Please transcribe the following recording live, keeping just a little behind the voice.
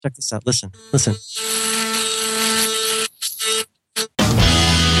Check this out. Listen.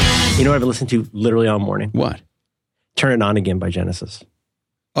 You know what I've been listening to literally all morning? What? Turn It On Again by Genesis.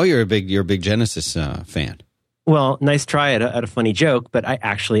 Oh, you're a big Genesis fan. Well, nice try at a funny joke, but I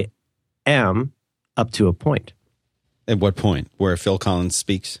actually am up to a point. At what point? Where Phil Collins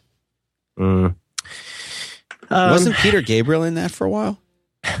speaks? Wasn't Peter Gabriel in that for a while?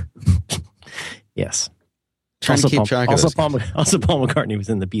 Yes. Trying to keep track of also this. Also, Paul McCartney was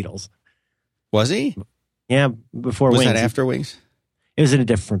in the Beatles. Was he? Yeah, before Was Wings. that after Wings? It was in a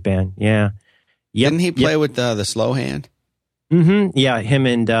different band. Yeah. Yep, Didn't he play with the slow hand? Mm-hmm. Yeah, him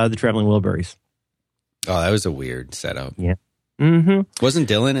and the Traveling Wilburys. Oh, that was a weird setup. Yeah. Mm-hmm. Wasn't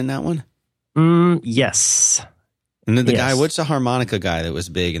Dylan in that one? Yes. And then the Yes. guy, what's the harmonica guy that was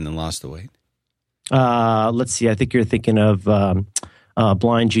big and then lost the weight? Let's see. I think you're thinking of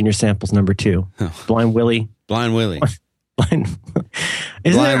Blind Junior Samples #2. Oh. Blind Willie. Blind Willie.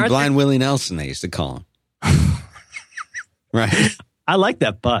 Blind Willie Nelson, they used to call him. Right. I like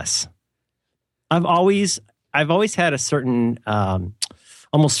that bus. I've always had a certain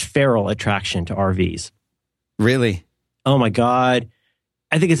almost feral attraction to RVs. Really? Oh my God.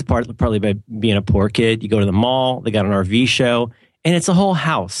 I think it's partly by being a poor kid. You go to the mall, they got an RV show, and it's a whole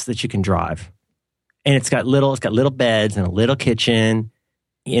house that you can drive. And it's got little beds and a little kitchen.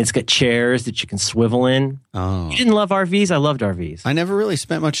 And it's got chairs that you can swivel in. Oh. You didn't love RVs? I loved RVs. I never really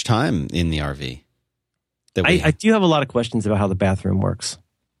spent much time in the RV. I do have a lot of questions about how the bathroom works.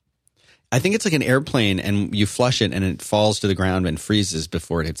 I think it's like an airplane and you flush it and it falls to the ground and freezes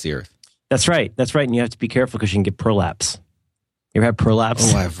before it hits the earth. That's right. And you have to be careful because you can get prolapse. You ever had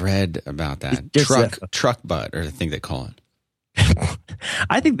prolapse? Oh, I've read about that. Truck butt, or I think they call it.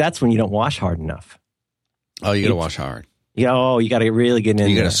 I think that's when you don't wash hard enough. Oh, you got to wash hard. You got to really get in.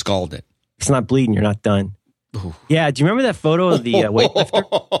 You got to scald it. If it's not bleeding, you're not done. Ooh. Yeah. Do you remember that photo of the weightlifter?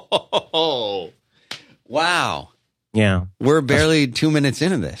 Oh, wow. Yeah. We're barely 2 minutes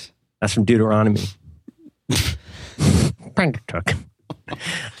into this. That's from Deuteronomy. Pentateuch.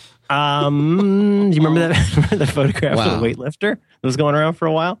 Do you remember that photograph of the weightlifter that was going around for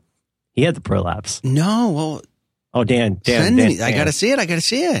a while? He had the prolapse. No. Well, oh, Dan. Send me. I got to see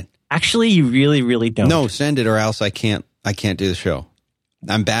it. Actually, you really, really don't. No, send it or else I can't do the show.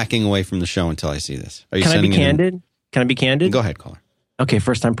 I'm backing away from the show until I see this. Are you Can I be sending it in? candid? Can I be candid? Go ahead, caller. Okay,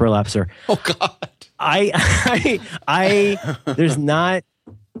 first time prolapser. Oh God. There's not.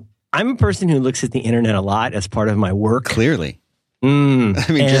 I'm a person who looks at the internet a lot as part of my work. Clearly.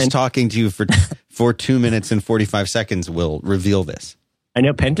 Just talking to you for 2 minutes and 45 seconds will reveal this. I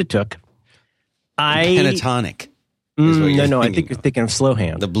know Pentateuch. Pentatonic. No. I think you're thinking of slow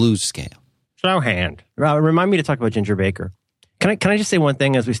hand. The blues scale. Slow hand. Remind me to talk about Ginger Baker. Can I just say one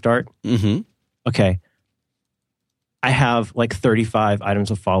thing as we start? Mm-hmm. Okay. I have like 35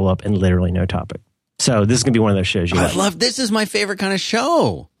 items of follow-up and literally no topic. So this is going to be one of those shows. This is my favorite kind of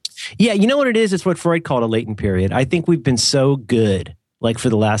show. Yeah, you know what it is? It's what Freud called a latent period. I think we've been so good, like for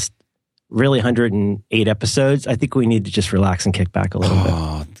the last really 108 episodes. I think we need to just relax and kick back a little bit.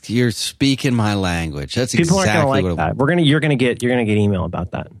 Oh, you're speaking my language. That's People exactly aren't going to like that. You're going to get email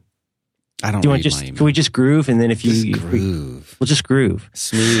about that. I don't. Do you want can we just groove and then if you groove, we'll just groove,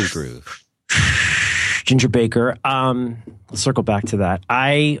 smooth groove. Ginger Baker. Let's circle back to that.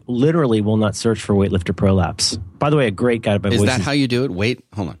 I literally will not search for weightlifter prolapse. By the way, a great guy by Is Voices. that how you do it? Wait.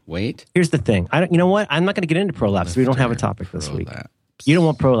 Here's the thing. You know what? I'm not going to get into prolapse. We don't have a topic this week. You don't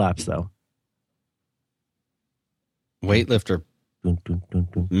want prolapse though. Weightlifter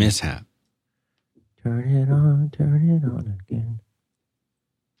mishap. Turn it on again.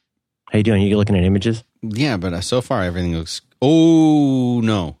 How you doing? You looking at images? Yeah, but so far everything looks. Oh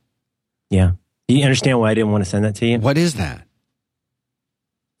no. Yeah. Do you understand why I didn't want to send that to you? What is that?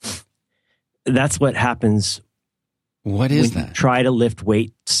 That's what happens. What is when that? You try to lift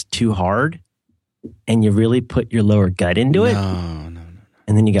weights too hard and you really put your lower gut into it. No.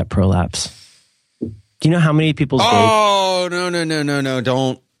 And then you got prolapse. Do you know how many people's no,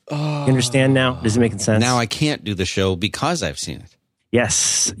 don't. Oh. You understand now? Does it make sense? Now I can't do the show because I've seen it.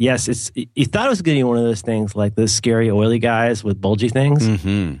 Yes. You thought it was going to be one of those things like those scary oily guys with bulgy things.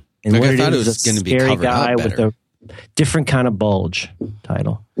 Mm-hmm. And like what I thought it was was a going to be scary covered guy up with a different kind of bulge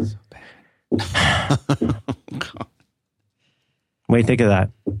title. So bad. What do you think of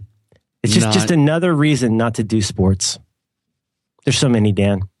that? It's just another reason not to do sports. There's so many,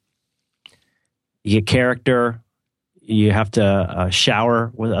 Dan. You get character. You have to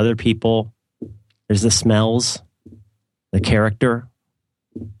shower with other people. There's the smells, the character.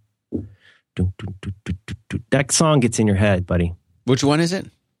 That song gets in your head, buddy. Which one is it?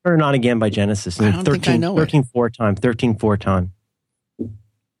 Turn It On Again by Genesis. I don't think I know 13-4 time.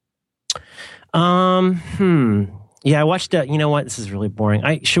 Yeah, I watched. You know what? This is really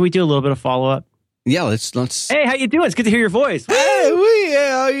boring. Should we do a little bit of follow up? Yeah, let's. Hey, how you doing? It's good to hear your voice. Hey,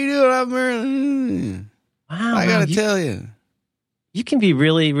 how you doing? Wow, I gotta tell you, you can be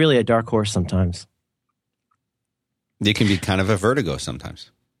really, really a dark horse sometimes. You can be kind of a vertigo sometimes.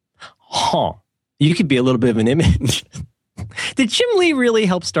 Huh? You could be a little bit of an Image. Did Jim Lee really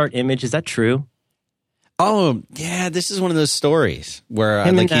help start Image? Is that true? Oh, yeah. This is one of those stories where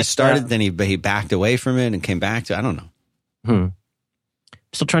he started, then he backed away from it and came back to. I don't know.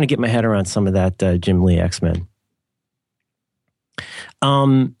 Still trying to get my head around some of that Jim Lee X-Men.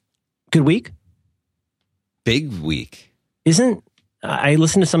 Good week? Big week. I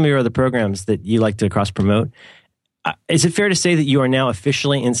listen to some of your other programs that you like to cross-promote. Is it fair to say that you are now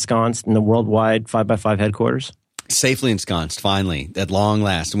officially ensconced in the worldwide 5x5 headquarters? Safely ensconced, finally, at long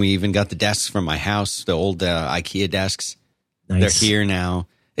last. And we even got the desks from my house, the old IKEA desks. Nice. They're here now.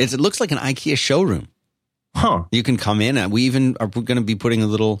 It looks like an IKEA showroom. Huh. You can come in. We even are going to be putting a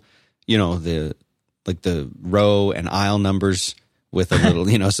little, the row and aisle numbers with a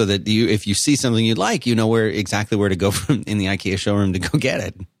little, so that if you see something you like, you know exactly where to go from in the IKEA showroom to go get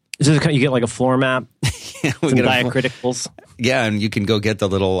it. Is this you get like a floor map? Yeah, some diacriticals. Yeah, and you can go get the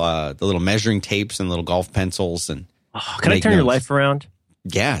little measuring tapes and little golf pencils and. Can I turn your life around?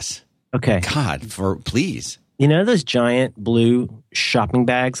 Yes. Okay. God, please. You know those giant blue shopping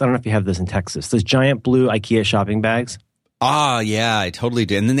bags? I don't know if you have those in Texas. Those giant blue IKEA shopping bags. Ah, yeah, I totally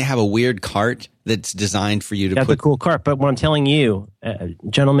do. And then they have a weird cart that's designed for you to put. That's a cool cart. But what I'm telling you,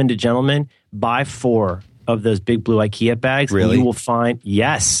 gentleman to gentleman, buy 4 of those big blue IKEA bags. Really? And you will find,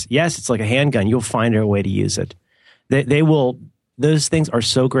 yes, it's like a handgun. You'll find a way to use it. They will, those things are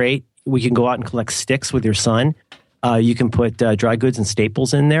so great. We can go out and collect sticks with your son. You can put dry goods and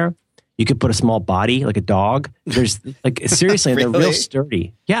staples in there. You could put a small body, like a dog. There's seriously, really? They're real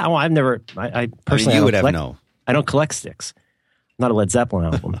sturdy. Yeah, well, I've never, I personally, you would have no. I don't collect sticks. I'm not a Led Zeppelin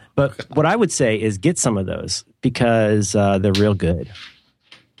album. But what I would say is get some of those because they're real good.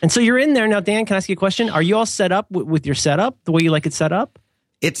 And so you're in there now, Dan. Can I ask you a question? Are you all set up with your setup the way you like it set up?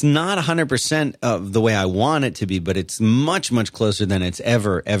 It's not 100% of the way I want it to be, but it's much, much closer than it's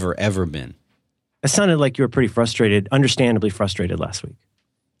ever, ever, ever been. It sounded like you were pretty frustrated, understandably frustrated last week.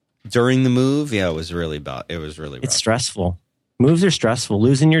 During the move, yeah, it was really rough. It's stressful. Moves are stressful.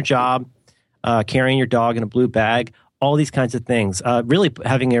 Losing your job, carrying your dog in a blue bag, all these kinds of things. Really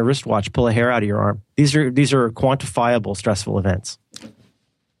having a wristwatch pull a hair out of your arm. These are quantifiable stressful events.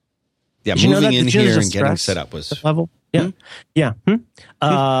 Yeah, moving in here and getting set up was level. Yeah, yeah.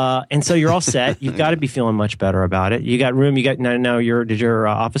 And so you're all set. You've got to be feeling much better about it. You got room. You got now. Did your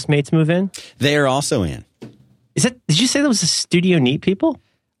office mates move in? They are also in. Did you say that was a Studio Neat people?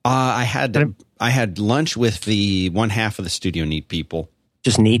 I had lunch with the one half of the Studio Neat people.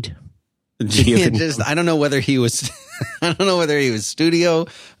 Just neat. I don't know whether he was. I don't know whether he was studio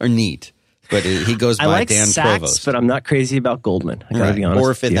or neat, but he goes by like Dan Saks, Provost. But I'm not crazy about Goldman. I gotta be honest.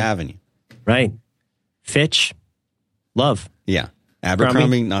 Or Fifth Avenue. Right. Fitch. Love. Yeah.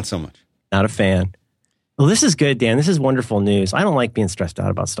 Abercrombie, not so much. Not a fan. Well, this is good, Dan. This is wonderful news. I don't like being stressed out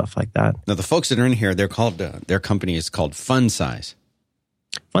about stuff like that. Now, the folks that are in here, they're called. Their company is called Fun Size.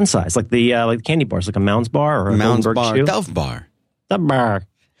 Fun Size, like the candy bars, like a Mounds bar or a Mounds bar, chew? Dove bar. Dove bar.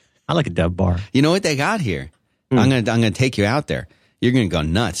 I like a Dove bar. You know what they got here? I'm gonna take you out there. You're gonna go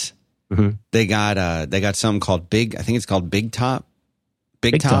nuts. Mm-hmm. They got something called Big. I think it's called Big Top.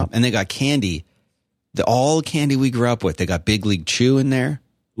 Big Top, and they got candy. All the candy we grew up with. They got Big League Chew in there.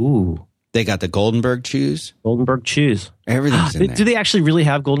 Ooh. They got the Goldenberg Chews. Goldenberg Chews. Everything's in there. Do they actually really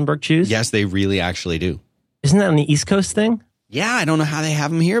have Goldenberg Chews? Yes, they really actually do. Isn't that on the East Coast thing? Yeah, I don't know how they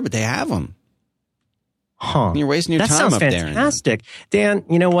have them here, but they have them. Huh. You're wasting your time up there. That sounds fantastic. Dan,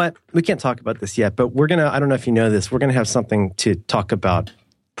 you know what? We can't talk about this yet, but we're going to, I don't know if you know this, we're going to have something to talk about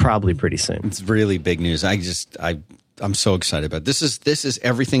probably pretty soon. It's really big news. I'm so excited about it. This is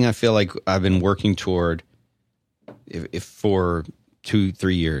everything I feel like I've been working toward if for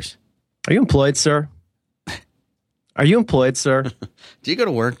 2-3 years. Are you employed, sir? Are you employed, sir? Do you go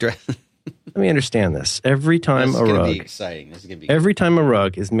to work? Let me understand this. Every time a rug, exciting. This is gonna be every time a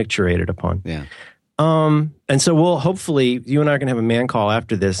rug is micturated upon. Yeah. And so we'll hopefully you and I are gonna have a man call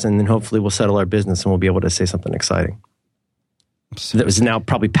after this, and then hopefully we'll settle our business and we'll be able to say something exciting. That was now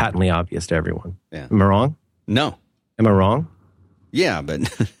probably patently obvious to everyone. Yeah. Am I wrong? No. Am I wrong? Yeah, but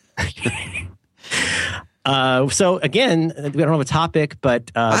so again, we don't have a topic,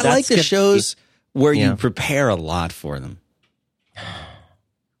 but I like the shows where you prepare a lot for them.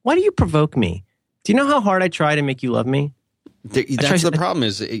 Why do you provoke me? Do you know how hard I try to make you love me? That's the problem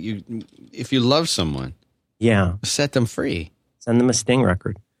is if you love someone, set them free. Send them a Sting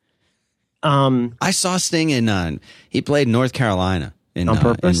record. I saw Sting in he played North Carolina on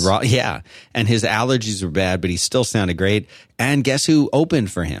purpose. Yeah, and his allergies were bad, but he still sounded great. And guess who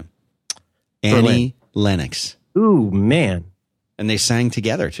opened for him? Annie Lennox. Ooh, man. And they sang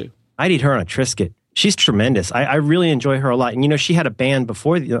together too. I'd eat her on a Triscuit. She's tremendous. I really enjoy her a lot. And, she had a band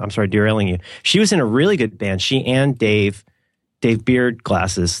before. I'm sorry, derailing you. She was in a really good band. She and Dave Beard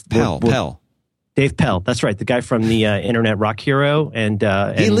Glasses. Pell. Dave Pell. That's right. The guy from the Internet Rock Hero. And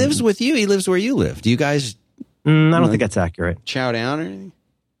he lives with you. He lives where you live. Do you guys... I don't think that's accurate. Chow down or anything?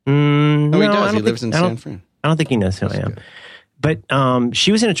 No, he does. He lives in San Fran. I don't think he knows who I am. Good. But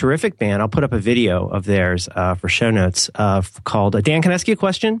she was in a terrific band. I'll put up a video of theirs for show notes called... Dan, can I ask you a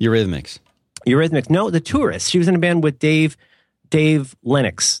question? Eurythmics. No, The Tourists. She was in a band with Dave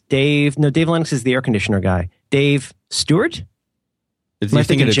Lennox. Dave Lennox is the air conditioner guy. Dave Stewart? You're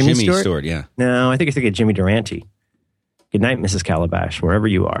thinking of Jimmy Stewart, yeah. No, I think you're thinking of Jimmy Durante. Good night, Mrs. Calabash, wherever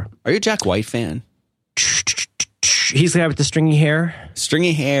you are. Are you a Jack White fan? He's the guy with the stringy hair.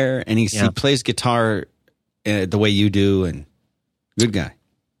 Stringy hair, and he plays guitar the way you do, and good guy.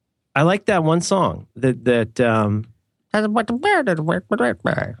 I like that one song High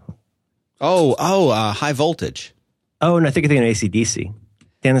Voltage. Oh, and I think you're thinking of AC/DC.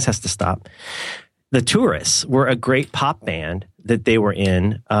 Dan, this has to stop. The Tourists were a great pop band that they were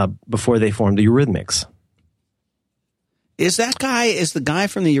in before they formed the Eurythmics. Is the guy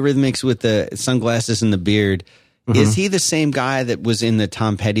from the Eurythmics with the sunglasses and the beard, is he the same guy that was in the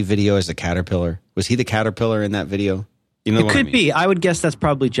Tom Petty video as the Caterpillar? Was he the Caterpillar in that video? It could be. I would guess that's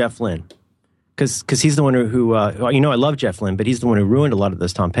probably Jeff Lynne. Because he's the one who I love Jeff Lynne, but he's the one who ruined a lot of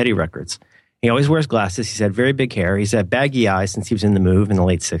those Tom Petty records. He always wears glasses. He's had very big hair. He's had baggy eyes since he was in The Move in the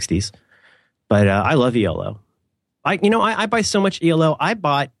late 60s. But I love ELO. I buy so much ELO. I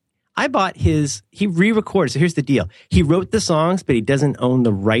bought he re-recorded. So here's the deal. He wrote the songs, but he doesn't own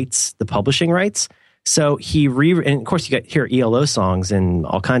the rights, the publishing rights. So and of course you hear ELO songs in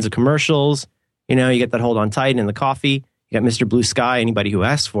all kinds of commercials. You get that Hold On Tight and the coffee. You got Mr. Blue Sky, anybody who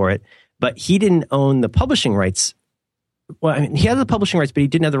asks for it. But he didn't own the publishing rights. Well, he had the publishing rights, but he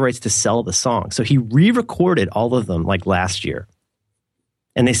didn't have the rights to sell the song. So he re-recorded all of them like last year.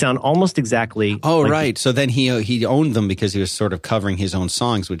 And they sound almost exactly. Oh, like right. So then he owned them because he was sort of covering his own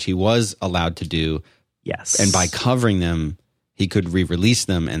songs, which he was allowed to do. Yes. And by covering them, he could re-release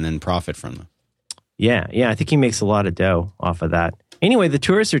them and then profit from them. Yeah. I think he makes a lot of dough off of that. Anyway, the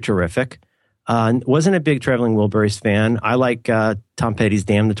Tourists are terrific. Wasn't a big Traveling Wilburys fan. I like Tom Petty's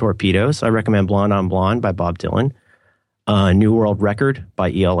Damn the Torpedoes. I recommend Blonde on Blonde by Bob Dylan. New World Record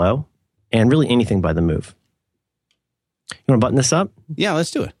by ELO. And really anything by The Move. You want to button this up? Yeah,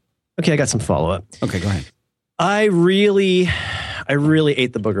 let's do it. Okay, I got some follow-up. Okay, go ahead. I really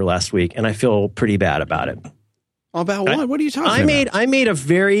ate the booger last week, and I feel pretty bad about it. About what? What are you talking about? I made a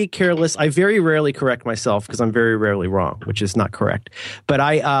very careless. I very rarely correct myself because I'm very rarely wrong, which is not correct. But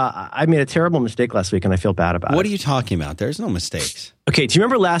I made a terrible mistake last week, and I feel bad about it. What are you talking about? There's no mistakes. Okay, do you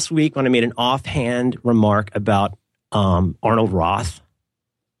remember last week when I made an offhand remark about Arnold Roth?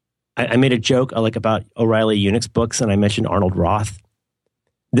 I made a joke about O'Reilly Unix books, and I mentioned Arnold Roth.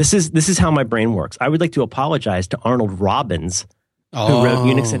 This is how my brain works. I would like to apologize to Arnold Robbins, who wrote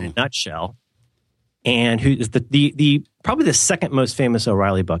Unix in a Nutshell, and who is the probably the second most famous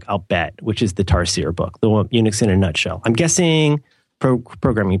O'Reilly book, I'll bet, which is the Tarsier book, the one, Unix in a Nutshell. I'm guessing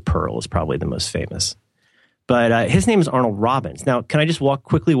Programming Perl is probably the most famous. But his name is Arnold Robbins. Now, can I just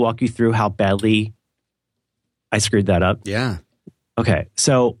quickly walk you through how badly I screwed that up? Yeah. Okay,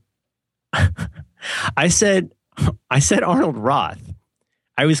 so I said Arnold Roth.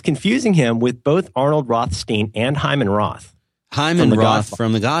 I was confusing him with both Arnold Rothstein and Hyman Roth. Hyman Roth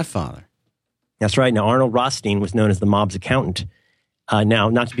from The Godfather. That's right. Now, Arnold Rothstein was known as the mob's accountant. Now,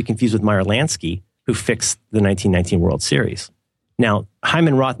 not to be confused with Meyer Lansky, who fixed the 1919 World Series. Now,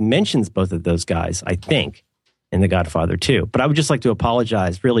 Hyman Roth mentions both of those guys, I think, in The Godfather too. But I would just like to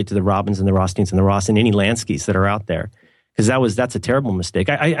apologize really to the Robbins and the Rothsteins and the Ross and any Lanskys that are out there. Because that's a terrible mistake.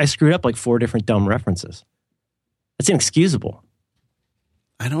 I screwed up 4 different dumb references. That's inexcusable.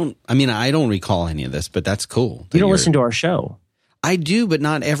 I don't recall any of this, but that's cool. You don't listen to our show. I do, but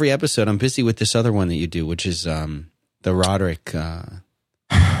not every episode. I'm busy with this other one that you do, which is the Roderick. I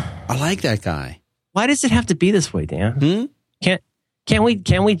like that guy. Why does it have to be this way, Dan? Can't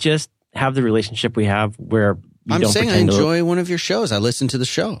we just have the relationship we have where I'm saying I enjoy one of your shows. I listen to the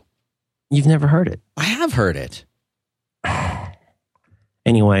show. You've never heard it. I have heard it.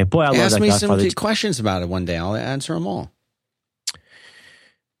 Anyway, boy, I love that Ask me Godfather. some questions about it one day. I'll answer them all.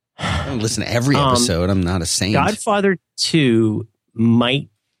 I don't listen to every episode. I'm not a saint. Godfather 2 might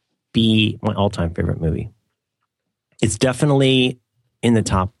be my all-time favorite movie. It's definitely in the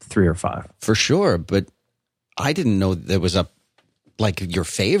top 3 or 5. For sure, but I didn't know there was your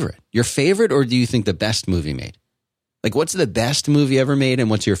favorite. Your favorite, or do you think the best movie made? Like, what's the best movie ever made, and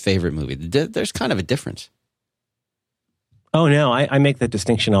what's your favorite movie? There's kind of a difference. Oh, no, I make that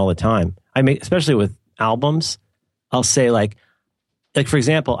distinction all the time. Especially with albums, I'll say like, for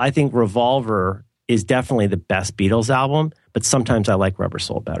example, I think Revolver is definitely the best Beatles album, but sometimes I like Rubber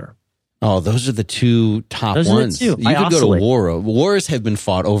Soul better. Oh, those are the two top those ones. Are the two. You could go to war. Wars have been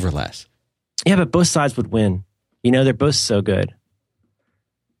fought over less. Yeah, but both sides would win. You know, they're both so good.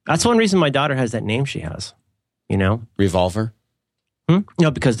 That's one reason my daughter has that name she has. You know? Revolver?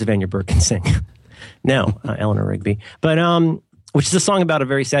 No, because Devania Burke can sing. No, Eleanor Rigby. But, which is a song about a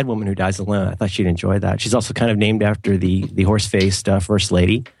very sad woman who dies alone. I thought she'd enjoy that. She's also kind of named after the horse-faced First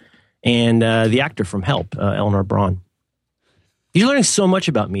Lady and the actor from Help, Eleanor Braun. You're learning so much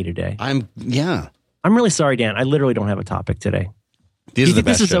about me today. I'm really sorry, Dan. I literally don't have a topic today. These are the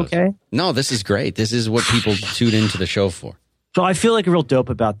best this is shows. Okay? No, this is great. This is what people tune into the show for. So I feel like a real dope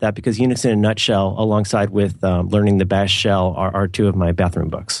about that because Unix in a Nutshell, alongside with Learning the Bash Shell, are two of my bathroom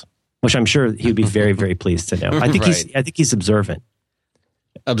books, which I'm sure he would be very, very pleased to know. I think he's observant.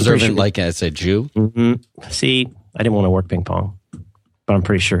 Observant, like as a Jew. Mm-hmm. See, I didn't want to work ping pong, but I'm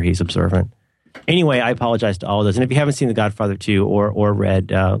pretty sure he's observant. Anyway, I apologize to all of those. And if you haven't seen The Godfather 2 or read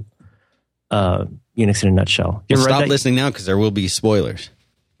Unix in a Nutshell, stop listening now because there will be spoilers.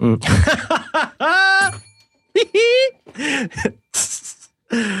 How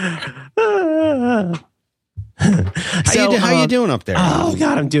you doing up there? Oh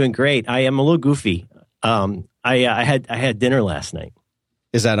God, I'm doing great. I am a little goofy. I had dinner last night.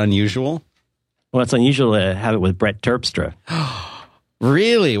 Is that unusual? Well, it's unusual to have it with Brett Terpstra.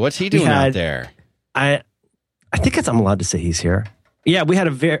 Really? What's he doing out there? I think I'm allowed to say he's here. Yeah, we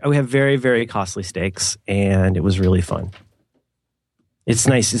have very, very costly steaks, and it was really fun. It's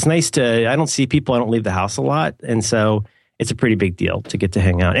nice. It's nice to. I don't see people. I don't leave the house a lot, and so it's a pretty big deal to get to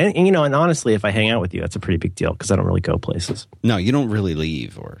hang out. And you know, and honestly, if I hang out with you, that's a pretty big deal because I don't really go places. No, you don't really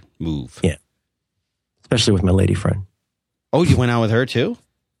leave or move. Yeah, especially with my lady friend. Oh, you went out with her too?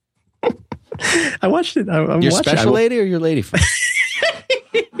 I watched it. Your special lady or your lady friend?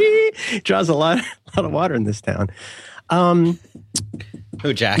 Draws a lot of water in this town.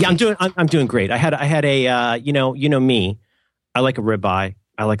 Who, Jackie? Yeah, I'm doing great. I had a you know me. I like a ribeye.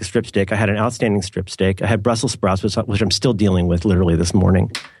 I like a strip steak. I had an outstanding strip steak. I had Brussels sprouts, which I'm still dealing with literally this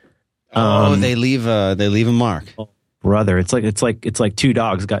morning. They leave a mark. Brother, it's like two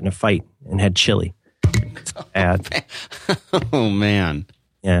dogs got in a fight and had chili. It's bad. Oh man.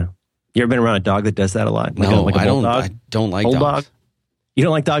 Yeah. You ever been around a dog that does that a lot? No, I don't. I don't like dogs. Dog? You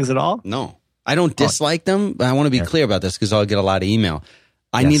don't like dogs at all? No, I don't dislike them, but I want to be clear about this because I'll get a lot of email.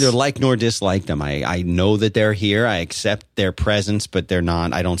 I neither like nor dislike them. I know that they're here. I accept their presence, but they're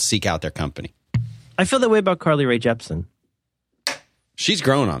not. I don't seek out their company. I feel that way about Carly Rae Jepsen. She's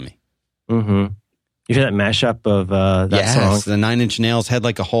grown on me. Mm-hmm. You hear that mashup of that song? Yes, the Nine Inch Nails, Head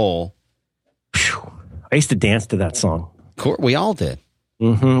Like a Hole. Whew. I used to dance to that song. We all did.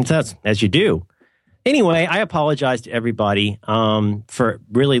 Mm-hmm. That's as you do. Anyway, I apologize to everybody for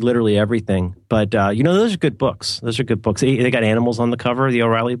really literally everything. But, those are good books. Those are good books. They got animals on the cover, the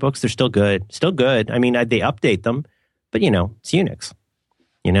O'Reilly books. They're still good. Still good. I mean, they update them. But, it's Unix.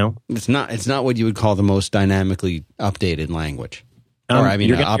 It's not what you would call the most dynamically updated language. You're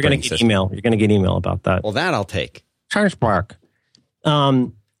going to get email. You're going to get email about that. Well, that I'll take. Charles Park. I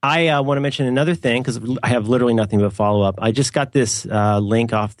want to mention another thing because I have literally nothing but follow up. I just got this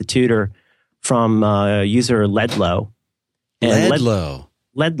link off the tutor from user Ledlow. Ledlow.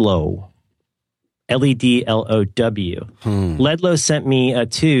 Ledlow. Ledlow. Ledlow sent me a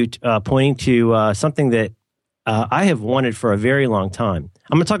toot pointing to something that I have wanted for a very long time.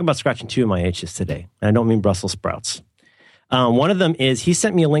 I'm going to talk about scratching two of my H's today, and I don't mean Brussels sprouts. One of them is he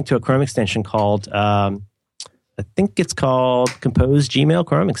sent me a link to a Chrome extension called, I think it's called Compose Gmail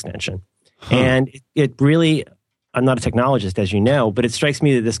Chrome extension. And it really... I'm not a technologist, as you know, but it strikes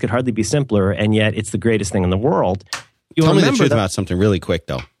me that this could hardly be simpler, and yet it's the greatest thing in the world. Tell me the truth about something really quick,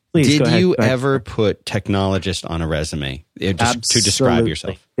 though. Please, Did you ever put technologist on a resume just to describe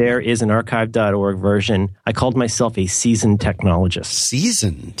yourself? There is an archive.org version. I called myself a seasoned technologist.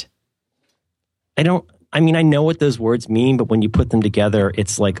 Seasoned? I know what those words mean, but when you put them together,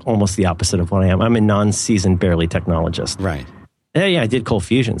 it's like almost the opposite of what I am. I'm a non-seasoned, barely technologist. Right. Yeah, I did Cold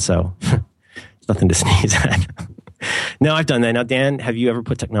Fusion, so it's nothing to sneeze at. No, I've done that. Now, Dan, have you ever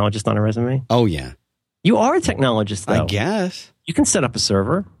put technologist on a resume? Oh, yeah. You are a technologist, though. I guess. You can set up a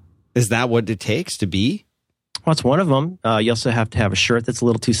server. Is that what it takes to be? Well, it's one of them. You also have to have a shirt that's a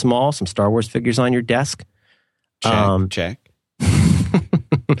little too small, some Star Wars figures on your desk. Check.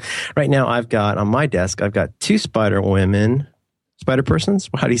 Right now, I've got on my desk, I've got 2 spider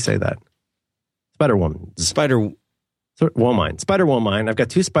persons. How do you say that? Spider woman. Spider womine. I've got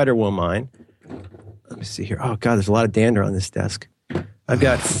 2 spider womine. Let me see here. Oh God, there's a lot of dander on this desk. I've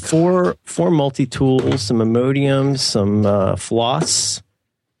got four multi-tools, some Imodium, some floss.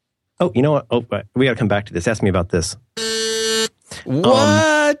 Oh, you know what? Oh, we got to come back to this. Ask me about this.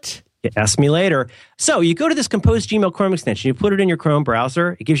 What? Ask me later. So you go to this Compose Gmail Chrome extension. You put it in your Chrome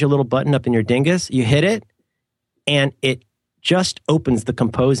browser. It gives you a little button up in your dingus. You hit it, and it just opens the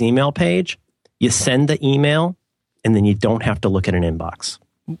Compose email page. You send the email, and then you don't have to look at an inbox.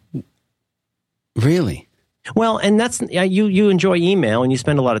 Really? Well, and that's you enjoy email, and you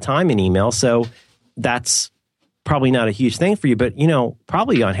spend a lot of time in email, so that's probably not a huge thing for you. But,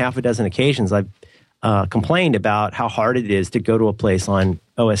 probably on half a dozen occasions, I've complained about how hard it is to go to a place on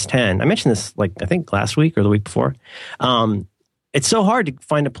OS X. I mentioned this, I think last week or the week before. It's so hard to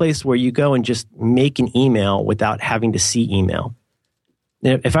find a place where you go and just make an email without having to see email.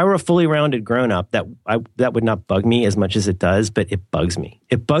 If I were a fully rounded grown-up, that would not bug me as much as it does, but it bugs me.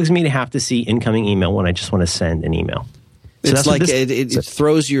 It bugs me to have to see incoming email when I just want to send an email. So it's like it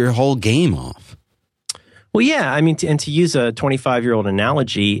throws your whole game off. Well, yeah. I mean, to use a 25-year-old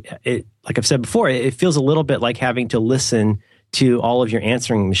analogy, like I've said before, it feels a little bit like having to listen to all of your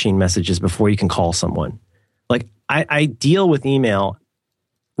answering machine messages before you can call someone. Like I deal with email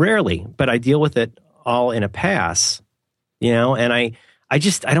rarely, but I deal with it all in a pass, and I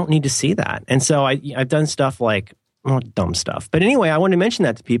don't need to see that. And so I've done stuff like dumb stuff. But anyway, I wanted to mention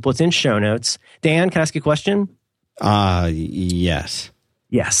that to people. It's in show notes. Dan, can I ask you a question? Yes.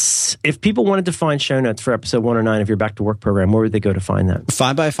 Yes. If people wanted to find show notes for episode 109 of your Back to Work program, where would they go to find that?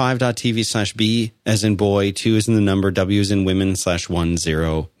 5by5.tv/B as in boy, 2 as in the number, W as in women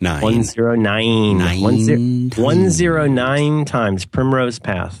 /109. 109 times Primrose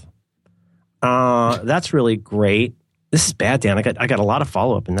Path. That's really great. This is bad, Dan. I got a lot of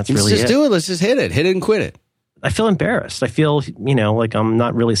follow-up, and that's really it. Let's just do it. Let's just hit it. Hit it and quit it. I feel embarrassed. I feel, like I'm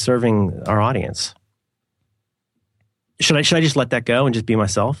not really serving our audience. Should I just let that go and just be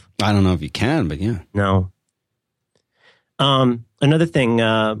myself? I don't know if you can, but yeah. No. Another thing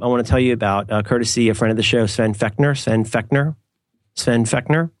I want to tell you about, courtesy a friend of the show, Sven Fechner.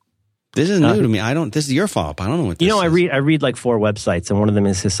 This is new to me. This is your fault. I don't know what this is. I read like 4 websites, and one of them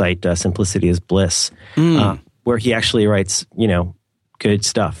is his site, Simplicity is Bliss, where he actually writes, good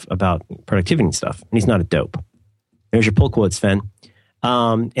stuff about productivity and stuff. And he's not a dope. There's your pull quote, Sven.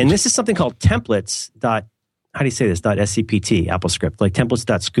 And this is something called templates. How do you say this? .scpt, AppleScript, like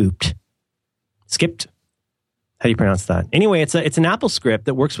templates.scooped. Skipped? How do you pronounce that? Anyway, it's an AppleScript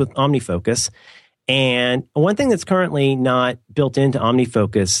that works with OmniFocus. And one thing that's currently not built into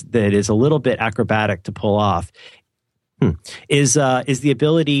OmniFocus that is a little bit acrobatic to pull off is the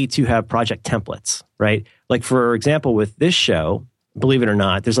ability to have project templates, right? Like, for example, with this show, believe it or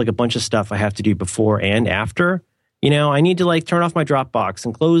not, there's like a bunch of stuff I have to do before and after. I need to turn off my Dropbox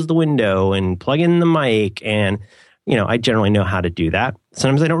and close the window and plug in the mic. And, I generally know how to do that.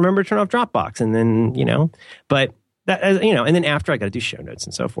 Sometimes I don't remember to turn off Dropbox. And then, but that, and then after I got to do show notes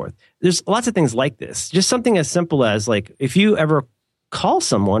and so forth. There's lots of things like this. Just something as simple as if you ever call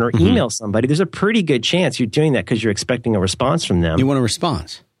someone or email somebody, there's a pretty good chance you're doing that because you're expecting a response from them. You want a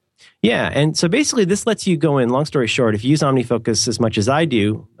response. Yeah. And so basically this lets you go in, long story short, if you use OmniFocus as much as I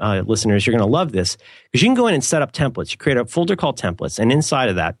do, listeners, you're going to love this because you can go in and set up templates. You create a folder called templates. And inside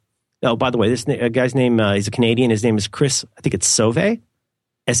of that, by the way, this guy's name, he's a Canadian. His name is Chris, I think it's Sauve, Sauve.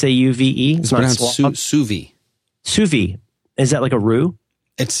 It's not Suvi. Suvi. Is that like a roux?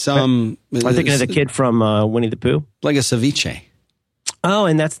 It's I'm thinking of the kid from Winnie the Pooh. Like a ceviche. Oh,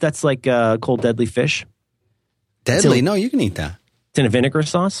 and that's like cold deadly fish. Deadly? No, you can eat that. It's in a vinegar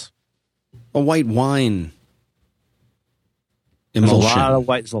sauce. A white wine emulsion. There's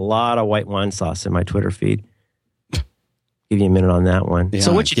a lot of white wine sauce in my Twitter feed. Give you a minute on that one. Yeah,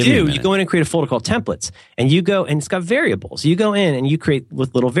 so what you do, you go in and create a folder called templates, and you go, and it's got variables. You go in and you create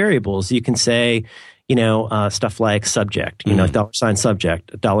with little variables. You can say, stuff like subject, $sign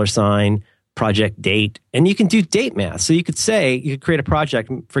subject, $sign project date, and you can do date math. So you could create a project,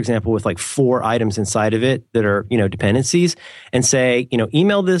 for example, with 4 items inside of it that are, dependencies, and say,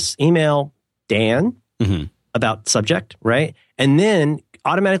 email Dan about subject, right? And then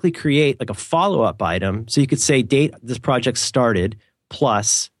automatically create a follow-up item. So you could say date this project started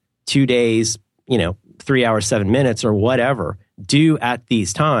plus 2 days, 3 hours, 7 minutes or whatever, due at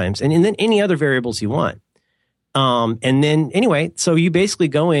these times. And then any other variables you want. And then anyway, so you basically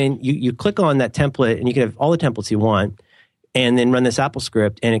go in, you click on that template and you can have all the templates you want. and then run this Apple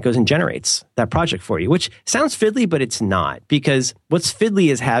script, and it goes and generates that project for you, which sounds fiddly, but it's not, because what's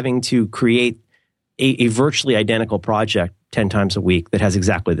fiddly is having to create a virtually identical project 10 times a week that has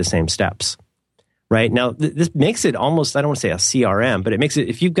exactly the same steps. Right? Now, this makes it almost, I don't want to say a CRM, but it makes it,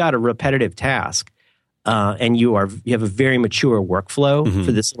 if you've got a repetitive task and you have a very mature workflow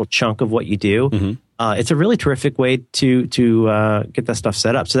for this little chunk of what you do, it's a really terrific way to get that stuff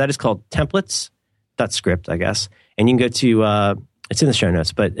set up. So that is called templates.script, I guess. And you can go to, it's in the show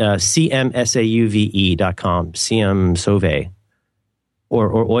notes, but cmsauve.com, cmsauve. Or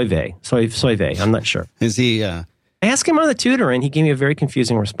Oive, Soive. I'm not sure. Is he? I asked him on the tutor, and he gave me a very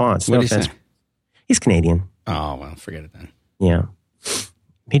confusing response. What did he say? He's Canadian. Oh, well, forget it then. Yeah.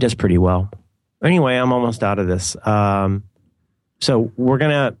 He does pretty well. Anyway, I'm almost out of this. So we're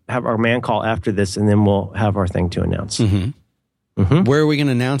going to have our man call after this, and then we'll have our thing to announce. Where are we going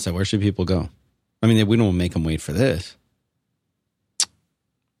to announce it? Where should people go? I mean, we don't make them wait for this.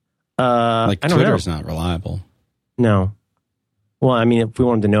 Twitter is not reliable. No. Well, I mean, if we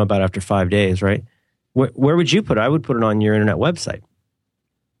wanted to know about it after 5 days, right? Where would you put it? I would put it on your internet website.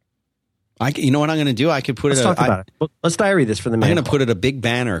 You know what I'm going to do? I could put Let's talk about it. Let's diary this for the man. I'm going to put it a big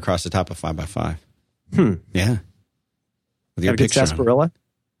banner across the top of 5x5. Yeah. With your picture sarsaparilla?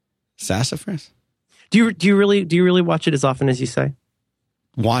 Sassafras? Do you really watch it as often as you say?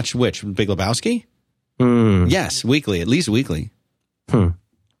 Watch which? Big Lebowski? Yes, weekly, at least weekly.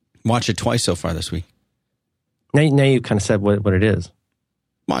 Watch it twice so far this week. Now you kind of said what it is.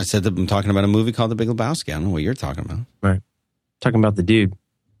 Well, I said that I'm talking about a movie called The Big Lebowski. I don't know what you're talking about. Right. Talking about the dude.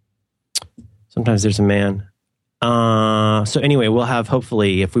 Sometimes there's a man. So anyway, we'll have,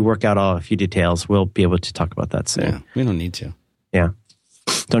 hopefully, if we work out a few details, we'll be able to talk about that soon. Yeah, we don't need to. Yeah.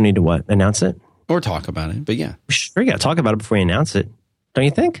 Don't need to what? Announce it? Or talk about it, but yeah. Sure, you got to talk about it before you announce it. Don't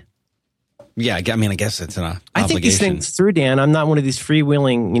you think? Yeah, I mean, I guess it's an obligation. I think these things through, Dan. I'm not one of these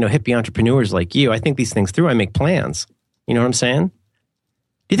freewheeling, hippie entrepreneurs like you. I think these things through. I make plans. You know what I'm saying? Do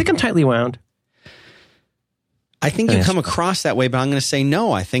you think I'm tightly wound? I think you come across that way, but I'm going to say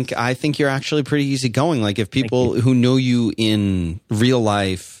no. I think you're actually pretty easygoing. Like if people who know you in real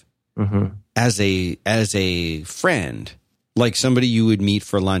life as a friend, like somebody you would meet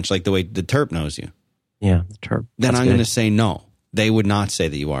for lunch, like the way the Terp knows you. Yeah, the Terp. Then I'm going to say no. They would not say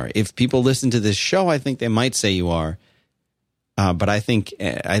that you are. If people listen to this show, I think they might say you are. But I think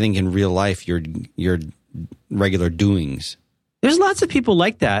in real life, your regular doings. There's lots of people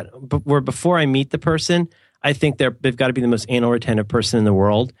like that. But where before I meet the person, I think they've got to be the most anal retentive person in the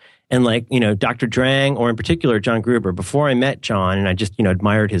world. And Dr. Drang, or in particular John Gruber, before I met John and I just,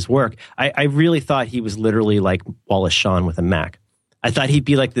 admired his work, I really thought he was literally like Wallace Shawn with a Mac. I thought he'd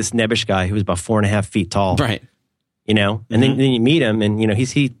be like this nebbish guy who was about 4.5 feet tall. Right. And then you meet him and,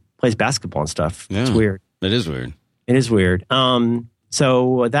 he plays basketball and stuff. Yeah, it's weird. It is weird. It is weird.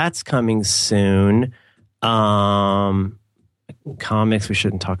 So that's coming soon. Comics, we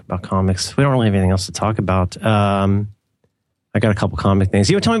shouldn't talk about comics. We don't really have anything else to talk about. I got a couple comic things.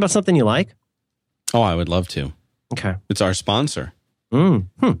 You want to tell me about something you like? Oh, I would love to. Okay. It's our sponsor.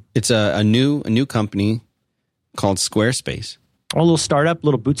 It's a new company called Squarespace. Oh, a little startup,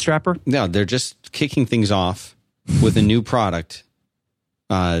 little bootstrapper? No, they're just kicking things off with a new product.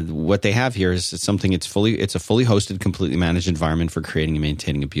 What they have here is something. It's a fully hosted, completely managed environment for creating and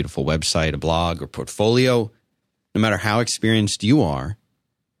maintaining a beautiful website, a blog, or portfolio. No matter how experienced you are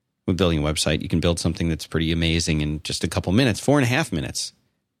with building a website, you can build something that's pretty amazing in just a couple minutes, 4.5 minutes,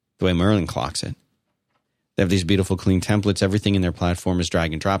 the way Merlin clocks it. They have these beautiful, clean templates. Everything in their platform is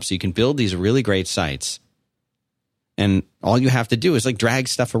drag and drop, so you can build these really great sites. And all you have to do is drag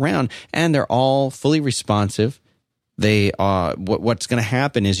stuff around, and they're all fully responsive. They what's going to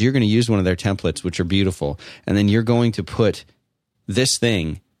happen is you're going to use one of their templates, which are beautiful, and then you're going to put this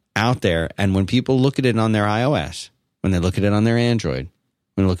thing out there, and when people look at it on their iOS, when they look at it on their Android,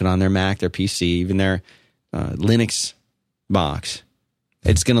 when they look at it on their Mac, their PC, even their Linux box,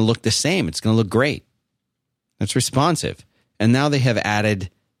 it's going to look the same. It's going to look great. It's responsive. And now they have added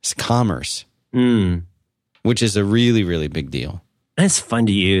commerce, which is a really, really big deal. It's fun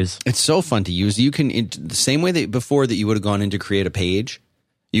to use. It's so fun to use. You can, the same way that before that you would have gone in to create a page,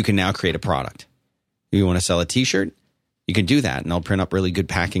 you can now create a product. If you want to sell a t-shirt, you can do that, and I'll print up really good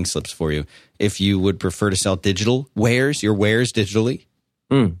packing slips for you. If you would prefer to sell digital wares, your wares digitally,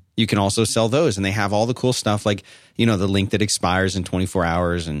 you can also sell those. And they have all the cool stuff like, the link that expires in 24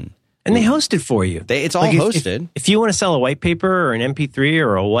 hours. And they host it for you. It's all hosted. If you want to sell a white paper or an MP3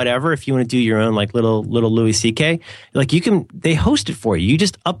 or a whatever, if you want to do your own little Louis C.K., they host it for you. You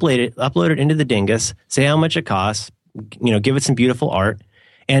just upload it into the Dingus, say how much it costs, give it some beautiful art.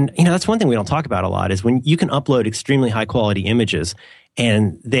 And, that's one thing we don't talk about a lot is when you can upload extremely high quality images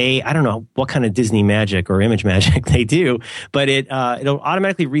and I don't know what kind of Disney magic or image magic they do, but it'll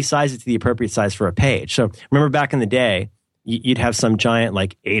automatically resize it to the appropriate size for a page. So remember back in the day, you'd have some giant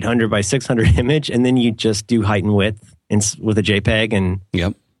like 800 by 600 image, and then you just do height and width with a JPEG and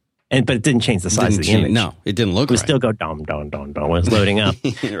yep. But it didn't change the size of the image. No, it didn't look right. It would still go dom, dom, dom, dom when it's loading up.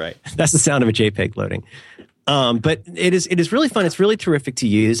 Right. That's the sound of a JPEG loading. But it is really fun. It's really terrific to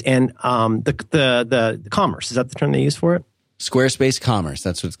use. And the commerce, is that the term they use for it? Squarespace Commerce,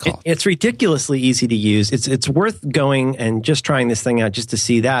 that's what it's called. It's ridiculously easy to use. It's worth going and just trying this thing out just to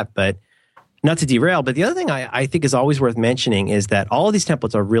see that. But not to derail, but the other thing I think is always worth mentioning is that all of these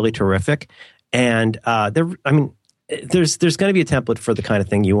templates are really terrific. And there's going to be a template for the kind of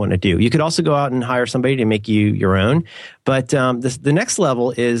thing you want to do. You could also go out and hire somebody to make you your own. But the next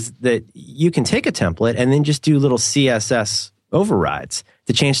level is that you can take a template and then just do little CSS overrides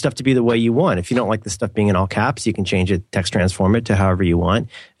to change stuff to be the way you want. If you don't like the stuff being in all caps, you can change it, text transform it to however you want.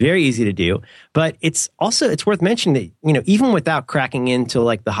 Very easy to do. But it's worth mentioning that, even without cracking into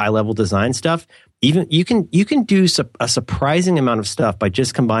like the high level design stuff, even you can do a surprising amount of stuff by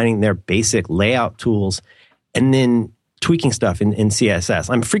just combining their basic layout tools and then tweaking stuff in CSS.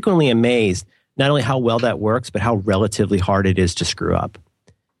 I'm frequently amazed not only how well that works, but how relatively hard it is to screw up.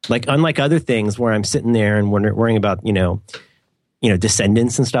 Like, unlike other things where I'm sitting there and worrying about,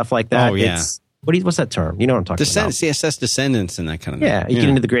 descendants and stuff like that. Oh, yeah. What's that term? You know what I'm talking about? CSS descendants and that kind of thing. Yeah, you get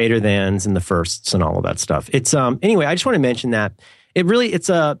into the greater thans and the firsts and all of that stuff. It's anyway, I just want to mention that I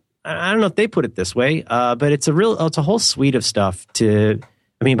don't know if they put it this way, but it's a whole suite of stuff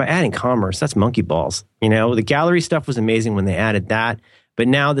by adding commerce, that's monkey balls. The gallery stuff was amazing when they added that, but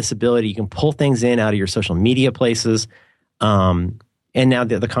now this ability, you can pull things in out of your social media places. And now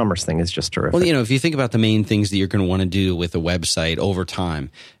the commerce thing is just terrific. Well, if you think about the main things that you're going to want to do with a website over time,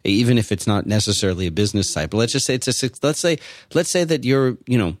 even if it's not necessarily a business site, but let's just say let's say that you're a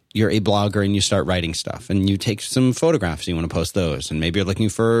blogger and you start writing stuff and you take some photographs, you want to post those, and maybe you're looking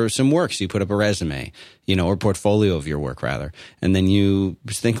for some work, so you put up a resume, or portfolio of your work rather, and then you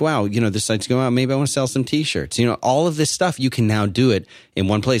think, wow, this site's going out, maybe I want to sell some T-shirts. All of this stuff you can now do it in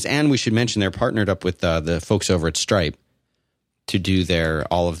one place, and we should mention they're partnered up with the folks over at Stripe to do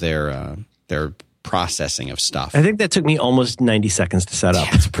all of their processing of stuff. I think that took me almost 90 seconds to set up.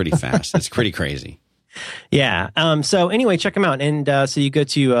 Yeah, it's pretty fast. It's pretty crazy. Yeah. So anyway, check them out. And so you go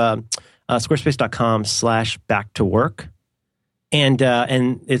to squarespace.com/back-to-work. And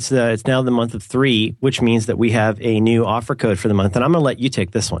it's now the month of 3, which means that we have a new offer code for the month. And I'm going to let you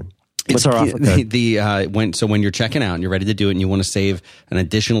take this one. What's our offer code? When you're checking out and you're ready to do it and you want to save an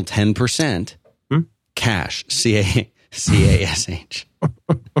additional 10%, cash, CASH.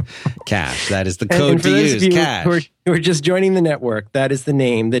 Cash. That is the code to use. Cash. Who are just joining the network, that is the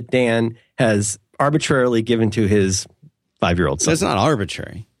name that Dan has arbitrarily given to his 5-year-old son. That's not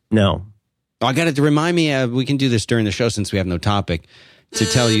arbitrary. No. Oh, I got to remind me, we can do this during the show since we have no topic, to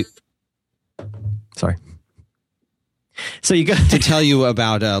tell you. Sorry. So you got to tell you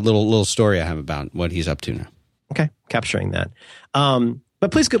about a little story I have about what he's up to now. Okay. Capturing that. But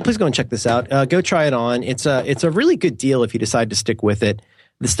please go and check this out. Go try it on. It's a really good deal if you decide to stick with it.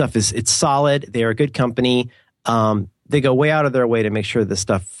 The stuff it's solid. They're a good company. They go way out of their way to make sure this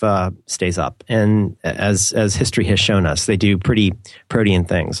stuff stays up. And as history has shown us, they do pretty protean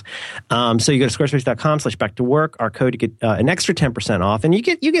things. So you go to squarespace.com/back-to-work. Our code, you get an extra 10% off, and you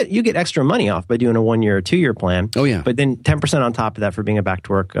get extra money off by doing a 1-year or 2-year plan. Oh yeah. But then 10% on top of that for being a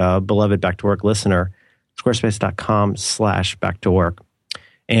Back-to-Work beloved Back-to-Work listener. Squarespace.com/back-to-work.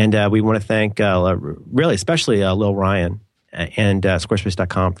 And we want to thank, really, especially Lil Ryan and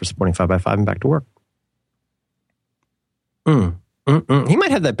Squarespace.com for supporting 5x5 and Back to Work. He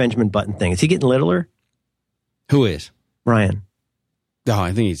might have that Benjamin Button thing. Is he getting littler? Who is? Ryan. Oh,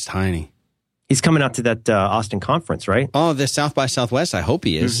 I think he's tiny. He's coming out to that Austin conference, right? Oh, the South by Southwest. I hope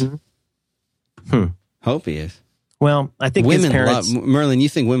he is. Mm-hmm. Hope he is. Well, I think women his parents... Merlin, you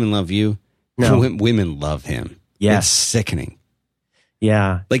think women love you? No. Women love him. Yes. It's sickening.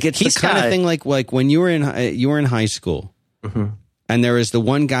 Yeah, like it's the kind of thing like when you were in high school, and there was the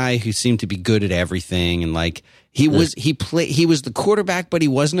one guy who seemed to be good at everything, and like he was the quarterback, but he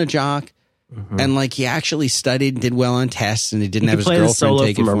wasn't a jock, and like he actually studied, did well on tests, and he didn't have his girlfriend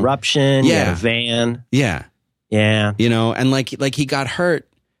take it from Eruption. Yeah, he had a van. Yeah, and like he got hurt.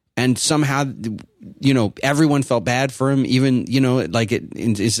 And somehow, everyone felt bad for him. Even,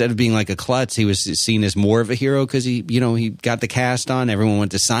 instead of being like a klutz, he was seen as more of a hero because he got the cast on. Everyone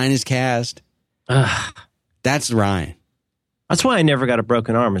went to sign his cast. That's Ryan. That's why I never got a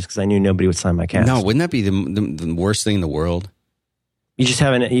broken arm, is because I knew nobody would sign my cast. No, wouldn't that be the worst thing in the world? You just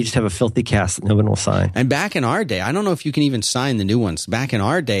have a filthy cast that no one will sign. And back in our day, I don't know if you can even sign the new ones. Back in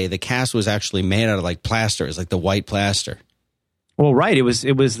our day, the cast was actually made out of like plaster. It was like the white plaster. Well, right. It was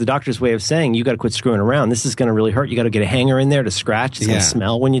the doctor's way of saying you got to quit screwing around. This is going to really hurt. You got to get a hanger in there to scratch. It's going to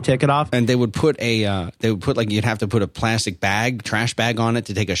smell when you take it off. And they would put you'd have to put a plastic bag, trash bag on it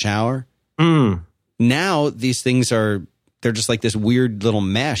to take a shower. Now these things they're just like this weird little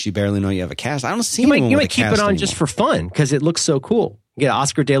mesh. You barely know you have a cast. I don't see anyone with a cast. You might keep it on anymore. Just for fun because it looks so cool. You get an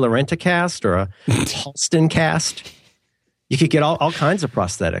Oscar de la Renta cast or a Halston cast. You could get all kinds of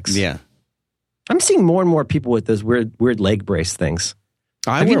prosthetics. Yeah. I'm seeing more and more people with those weird leg brace things.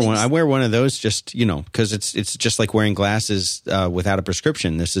 I wear one of those just, because it's just like wearing glasses without a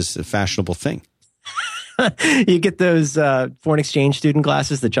prescription. This is a fashionable thing. You get those foreign exchange student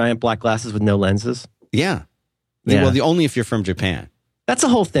glasses, the giant black glasses with no lenses. Yeah. Well, only if you're from Japan. That's the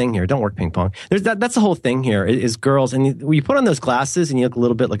whole thing here. Don't work ping pong. That's the whole thing here is girls. And you put on those glasses and you look a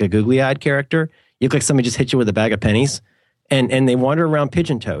little bit like a googly-eyed character. You look like somebody just hit you with a bag of pennies. And they wander around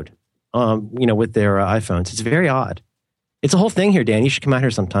pigeon-toed, with their iPhones. It's very odd. It's a whole thing here, Dan. You should come out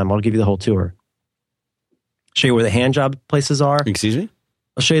here sometime. I'll give you the whole tour. Show you where the hand job places are. Excuse me?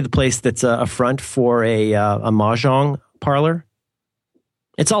 I'll show you the place that's a front for a mahjong parlor.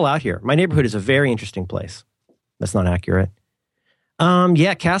 It's all out here. My neighborhood is a very interesting place. That's not accurate.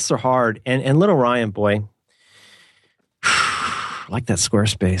 Casts are hard. And little Ryan, boy, I like that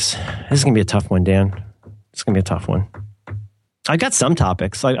Squarespace. This is going to be a tough one, Dan. It's going to be a tough one. I got some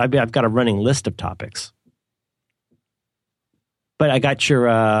topics. I've got a running list of topics. But I got your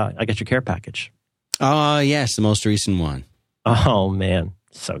care package. Oh, yes, the most recent one. Oh, man.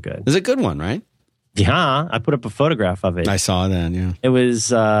 So good. It's a good one, right? Yeah. I put up a photograph of it. I saw that, yeah. It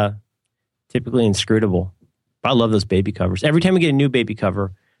was typically inscrutable. I love those baby covers. Every time we get a new baby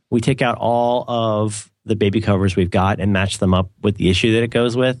cover, we take out all of the baby covers we've got and match them up with the issue that it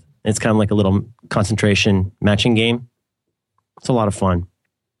goes with. It's kind of like a little concentration matching game. It's a lot of fun.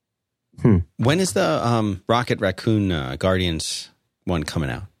 When is the Rocket Raccoon Guardians one coming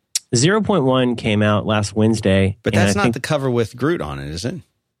out? 0.1 came out last Wednesday. But that's not the cover with Groot on it, is it?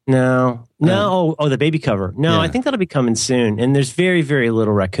 No. Oh, the baby cover. No, I think that'll be coming soon. And there's very, very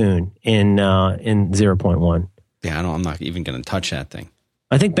little raccoon in 0.1. Yeah, I'm not even going to touch that thing.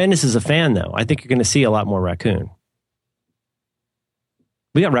 I think Bendis is a fan, though. I think you're going to see a lot more raccoon.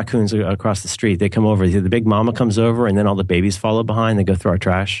 We got raccoons across the street. They come over. The big mama comes over, and then all the babies follow behind. They go through our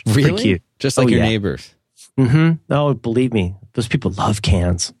trash. Really? Pretty cute. Just like your neighbors. Mm-hmm. Oh, believe me. Those people love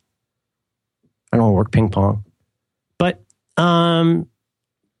cans. I don't want to work ping pong. But, and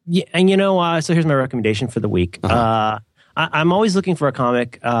so here's my recommendation for the week. Uh-huh. I'm always looking for a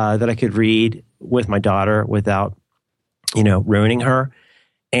comic that I could read with my daughter without, ruining her.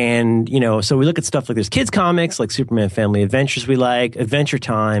 And, so we look at stuff like there's kids comics, like Superman Family Adventures we like. Adventure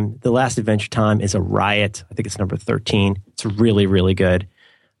Time, the last Adventure Time is a riot. I think it's number 13. It's really, really good.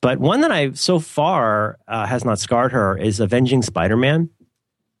 But one that I so far has not scarred her is Avenging Spider-Man.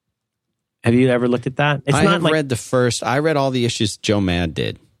 Have you ever looked at that? I have read the first. I read all the issues Joe Mad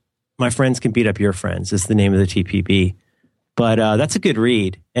did. My Friends Can Beat Up Your Friends is the name of the TPB. But that's a good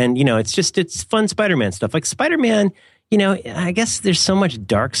read. And, it's fun Spider-Man stuff. Like Spider-Man, I guess there's so much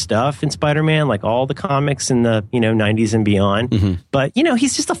dark stuff in Spider-Man, like all the comics in the, 90s and beyond. Mm-hmm. But,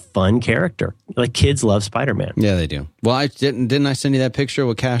 he's just a fun character. Like kids love Spider-Man. Yeah, they do. Well, I didn't I send you that picture of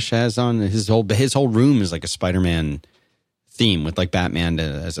what Cash has on? His whole room is like a Spider-Man theme with like Batman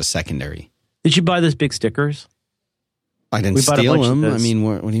as a secondary. Did you buy those big stickers? I didn't steal them. I mean,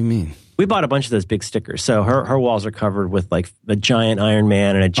 what do you mean? We bought a bunch of those big stickers. So her walls are covered with like a giant Iron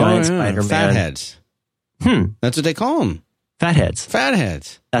Man and a giant Spider-Man. Fatheads. That's what they call them. Fatheads.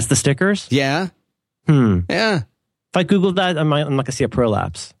 Fatheads. That's the stickers? Yeah. Yeah. If I Googled that, I'm not going to see a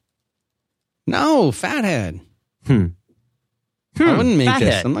prolapse. No, fathead. I wouldn't make fathead.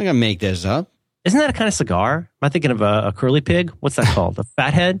 this. I'm not going to make this up. Isn't that a kind of cigar? Am I thinking of a curly pig? What's that called? A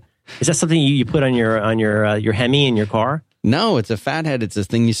fathead? Is that something you put on your Hemi in your car? No, it's a fathead. It's a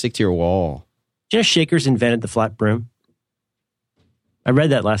thing you stick to your wall. Do you know Shakers invented the flat broom? I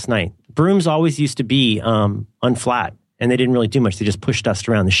read that last night. Brooms always used to be unflat, and they didn't really do much. They just pushed dust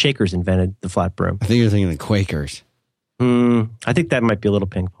around. The Shakers invented the flat broom. I think you're thinking the Quakers. I think that might be a little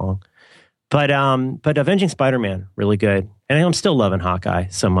ping pong. But Avenging Spider-Man, really good. And I'm still loving Hawkeye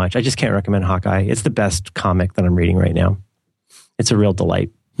so much. I just can't recommend Hawkeye. It's the best comic that I'm reading right now. It's a real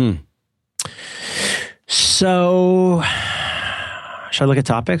delight. So, should I look at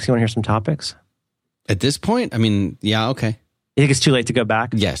topics? You want to hear some topics? At this point? I mean, yeah, okay. You think it's too late to go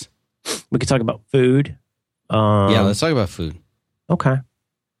back? Yes. We could talk about food. Yeah, let's talk about food. Okay.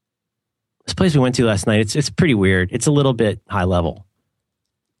 This place we went to last night, it's pretty weird. It's a little bit high level.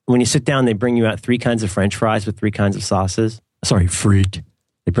 when you sit down, they bring you out 3 kinds of French fries with 3 kinds of sauces. Sorry, frite.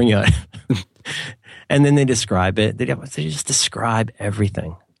 They bring you out, and then they describe it. They just describe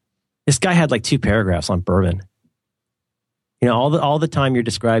everything. This guy had like 2 paragraphs on bourbon. You know, all the time you're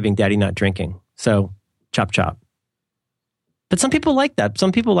describing daddy not drinking. So chop chop. But some people like that.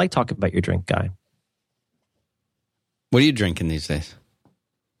 Some people like talking about your drink, guy. What are you drinking these days?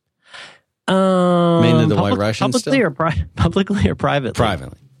 Mainly the White Russian publicly still? Publicly or privately?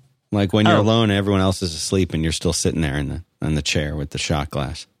 Privately. Like when you're alone and everyone else is asleep and you're still sitting there in the chair with the shot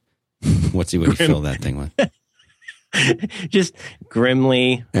glass. What do you fill that thing with? Just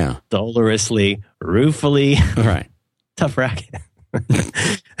grimly, dolorously, ruefully. Right. Tough racket.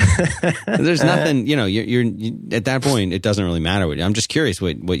 There's nothing, you at that point, it doesn't really matter what you. I'm just curious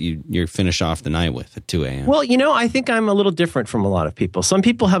what you finish off the night with at 2 a.m. Well, I think I'm a little different from a lot of people. Some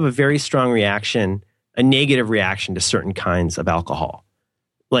people have a very strong reaction, a negative reaction to certain kinds of alcohol.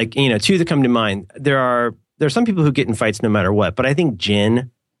 Like, 2 that come to mind. There are some people who get in fights no matter what, but I think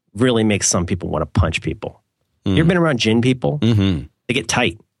gin really makes some people want to punch people. You ever been around gin people? Mm-hmm. They get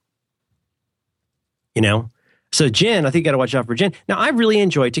tight. So gin, I think you got to watch out for gin. Now, I really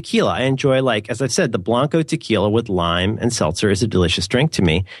enjoy tequila. I enjoy, as I said, the Blanco tequila with lime and seltzer is a delicious drink to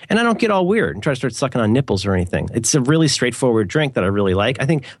me. And I don't get all weird and try to start sucking on nipples or anything. It's a really straightforward drink that I really like. I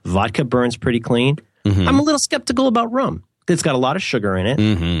think vodka burns pretty clean. Mm-hmm. I'm a little skeptical about rum. It's got a lot of sugar in it.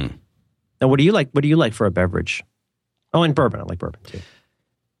 Mm-hmm. Now, what do you like? What do you like for a beverage? Oh, and bourbon. I like bourbon too.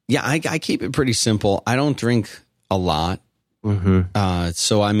 Yeah, I keep it pretty simple. I don't drink a lot. Mm-hmm.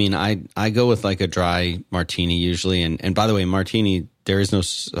 So, I mean, I go with like a dry martini usually. And by the way, martini, there is no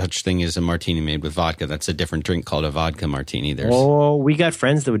such thing as a martini made with vodka. That's a different drink called a vodka martini. We got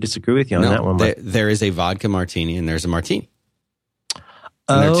friends that would disagree with you on that one. There is a vodka martini and there's a martini.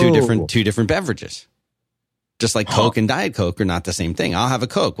 And they're two different beverages. Just like Coke and Diet Coke are not the same thing. I'll have a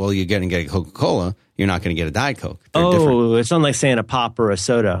Coke. Well, you're going to get a Coca-Cola. You're not going to get a Diet Coke. They're different. It's not like saying a pop or a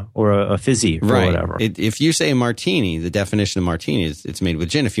soda or a fizzy or whatever. If you say a martini, the definition of martini is it's made with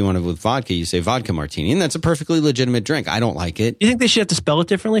gin. If you want it with vodka, you say vodka martini. And that's a perfectly legitimate drink. I don't like it. You think they should have to spell it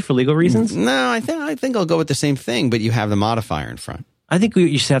differently for legal reasons? No, I think I'll go with the same thing, but you have the modifier in front. I think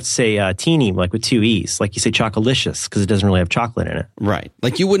you should have to say teeny, like with 2 E's. Like you say chocolicious because it doesn't really have chocolate in it. Right.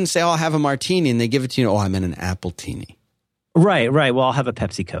 Like you wouldn't say, I'll have a martini, and they give it to you. Oh, I meant an apple teeny. Right. Well, I'll have a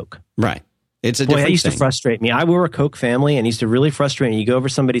Pepsi Coke. Right. It's a different thing. That used to frustrate me. I were a Coke family, and it used to really frustrate me. You go over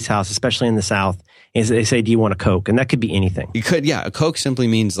somebody's house, especially in the South, and they say, do you want a Coke? And that could be anything. You could, yeah. A Coke simply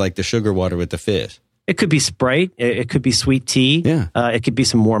means like the sugar water with the fizz. It could be Sprite. It could be sweet tea. Yeah. It could be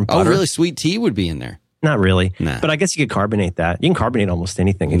some warm butter. Oh, really? Sweet tea would be in there. Not really. Nah. But I guess you could carbonate that. You can carbonate almost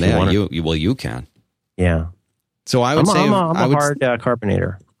anything if you want to. Well, you can. Yeah. So I would say... I'm a hard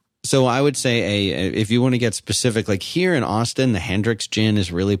carbonator. So I would say if you want to get specific, like here in Austin, the Hendrix gin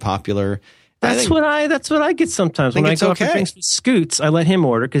is really popular. That's what I get sometimes. When I go for drinks with Scoots, I let him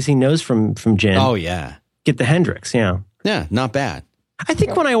order because he knows from gin. Oh, yeah. Get the Hendrix, yeah. Yeah, not bad. I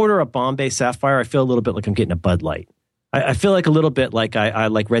think when I order a Bombay Sapphire, I feel a little bit like I'm getting a Bud Light. I feel like a little bit like I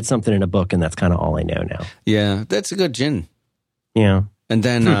like read something in a book, and that's kind of all I know now. Yeah, that's a good gin. Yeah, and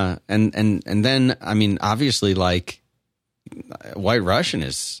then and then I mean, obviously, like White Russian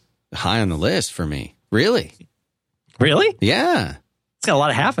is high on the list for me. Really? Yeah, it's got a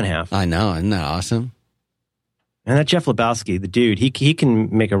lot of half and half. I know, isn't that awesome? And that Jeff Lebowski, the dude, he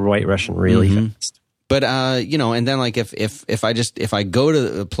can make a White Russian really fast. But and then like if I go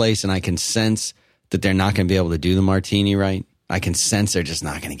to a place and I can sense that they're not going to be able to do the martini right. I can sense they're just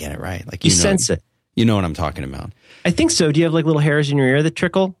not going to get it right. Like you sense it. You know what I'm talking about. I think so. Do you have like little hairs in your ear that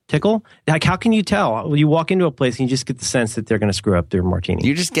tickle? Like how can you tell? You walk into a place and you just get the sense that they're going to screw up their martini.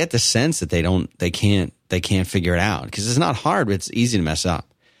 You just get the sense that they can't figure it out because it's not hard, but it's easy to mess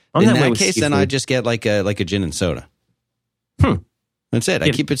up. In that case, then I just get like a gin and soda. That's it. I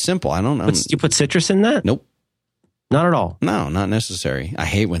keep it simple. I don't know. You put citrus in that? Nope. Not at all. No, not necessary. I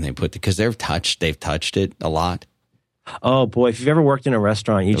hate when they put because they've touched it a lot. Oh boy, if you've ever worked in a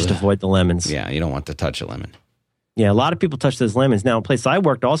restaurant, you just avoid the lemons. Yeah, you don't want to touch a lemon. Yeah, a lot of people touch those lemons. Now, a place I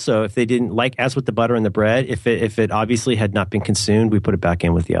worked also, if they didn't like, as with the butter and the bread, if it obviously had not been consumed, we put it back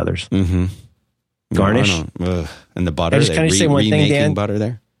in with the others. Mm-hmm. Garnish. No, and the butter. Can I just say one thing, Dan? Butter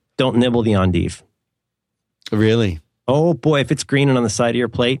there. Don't nibble the endive. Really? Oh boy, if it's green and on the side of your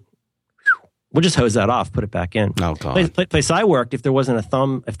plate, we'll just hose that off, put it back in. Oh God. Place I worked, if there wasn't a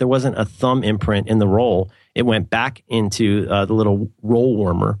thumb imprint in the roll, it went back into the little roll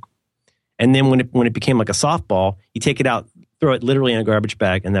warmer. And then when it became like a softball, you take it out, throw it literally in a garbage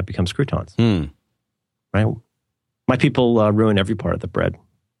bag, and that becomes croutons. Right? My people ruin every part of the bread.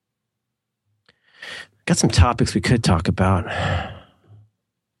 Got some topics we could talk about.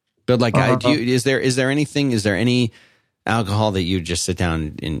 But like, is there any alcohol that you just sit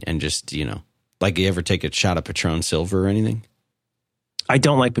down and just, like you ever take a shot of Patron Silver or anything? I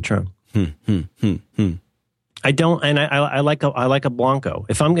don't like Patron. I don't, and I like a Blanco.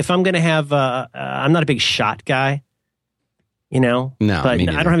 If I'm going to have, I'm not a big shot guy, No, but I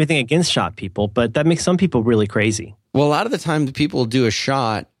don't have anything against shot people, but that makes some people really crazy. Well, a lot of the time people do a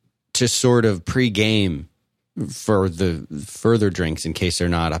shot to sort of pre-game for the further drinks in case they're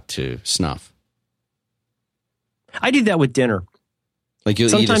not up to snuff. I do that with dinner. Like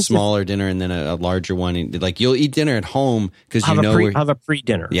you'll eat a smaller dinner and then a larger one. Like you'll eat dinner at home because have a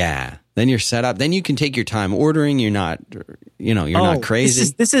pre-dinner. Yeah, then you're set up. Then you can take your time ordering. You're not, not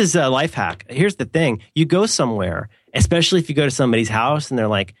crazy. This is a life hack. Here's the thing: you go somewhere, especially if you go to somebody's house and they're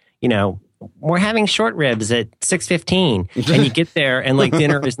like, we're having short ribs at 6:15, and you get there and like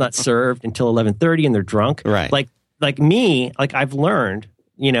dinner is not served until 11:30, and they're drunk. Right. Like me, like I've learned,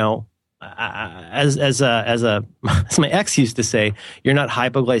 as my ex used to say, you're not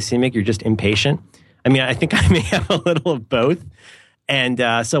hypoglycemic, you're just impatient. I mean, I think I may have a little of both. And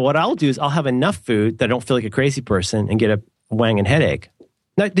so what I'll do is I'll have enough food that I don't feel like a crazy person and get a wanging headache.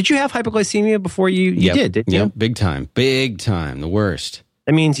 Now, did you have hypoglycemia before you did, didn't you? Yeah, big time, the worst.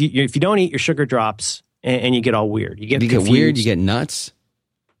 That means if you don't eat, your sugar drops and you get all weird. You get weird, you get nuts,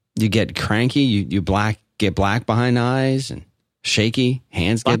 you get cranky, you get black behind the eyes and shaky,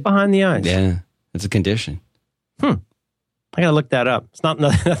 hands black get behind the eyes. Yeah, it's a condition. I gotta look that up. It's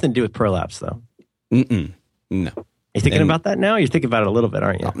nothing to do with prolapse, though. No. Are you thinking about that now? You're thinking about it a little bit,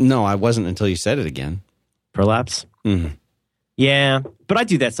 aren't you? No, I wasn't until you said it again. Prolapse? Mm-hmm. Yeah, but I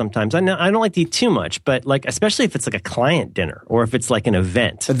do that sometimes. I don't like to eat too much, but like especially if it's like a client dinner or if it's like an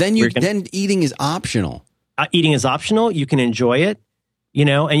event. But then then eating is optional. Eating is optional. You can enjoy it,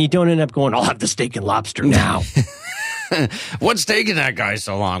 and you don't end up going, I'll have the steak and lobster now. What's taking that guy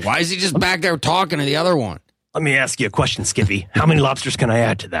so long? Why is he just back there talking to the other one? Let me ask you a question, Skippy. How many lobsters can I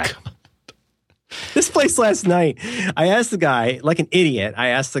add to that? This place last night, I asked the guy, like an idiot,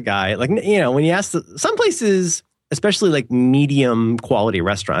 when you ask some places, especially like medium quality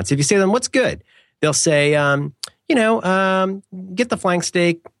restaurants, if you say to them, what's good? They'll say, get the flank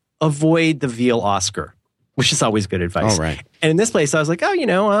steak, avoid the veal Oscar, which is always good advice. Oh, right. And in this place, I was like, I'm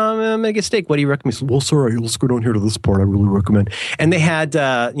going to get steak. What do you recommend? He said, well, sorry, let's go down here to this part. I really recommend. And they had,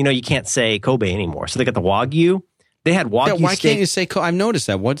 you can't say Kobe anymore. So they got the Wagyu. They had Wagyu why steak. Can't you say I've noticed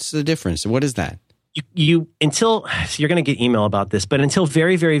that. What's the difference? What is that? So you're going to get email about this, but until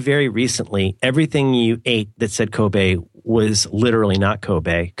very, very, very recently, everything you ate that said Kobe was literally not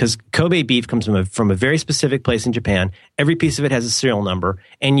Kobe, because Kobe beef comes from a very specific place in Japan. Every piece of it has a serial number,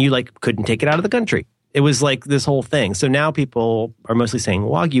 and you couldn't take it out of the country. It was like this whole thing. So now people are mostly saying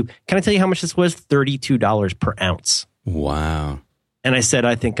Wagyu. Can I tell you how much this was? $32 per ounce. Wow. And I said,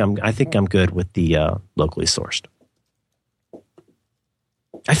 I think I'm good with the locally sourced.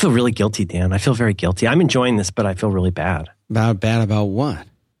 I feel really guilty, Dan. I feel very guilty. I'm enjoying this, but I feel really bad. Bad about what?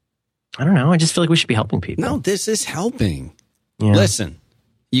 I don't know. I just feel like we should be helping people. No, this is helping. Yeah. Listen,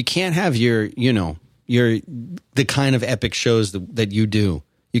 you can't have the kind of epic shows that you do.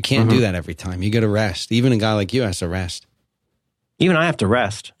 You can't do that every time. You got to rest. Even a guy like you has to rest. Even I have to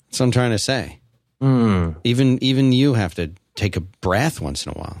rest. That's what I'm trying to say. Even you have to take a breath once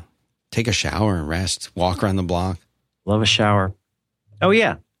in a while. Take a shower and rest. Walk around the block. Love a shower. Oh,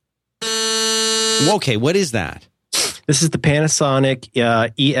 yeah. Okay, what is that? This is the Panasonic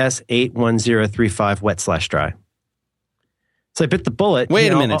ES81035 wet/dry. So I bit the bullet.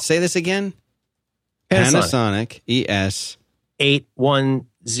 Wait a minute. Say this again. Panasonic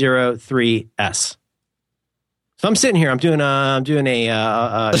ES81035S. So I'm sitting here. I'm doing a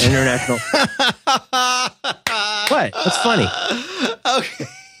international. What? What's funny? Okay.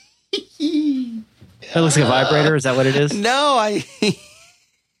 That looks like a vibrator. Is that what it is? No,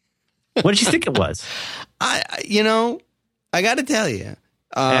 What did you think it was? I got to tell you,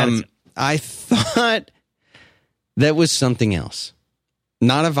 I thought that was something else.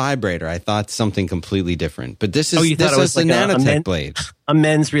 Not a vibrator. I thought something completely different. But this is you thought it was like a nanotech blade. A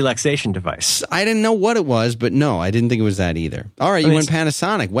men's relaxation device. I didn't know what it was, but no, I didn't think it was that either. All right, you went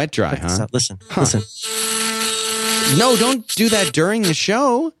Panasonic, wet dry, huh? Listen. No, don't do that during the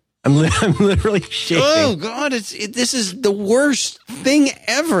show. I'm literally shaking. Oh God, this is the worst thing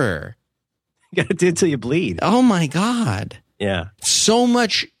ever. You gotta do it till you bleed. Oh my God. Yeah. So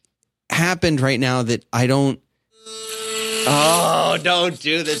much happened right now that I don't. Oh, don't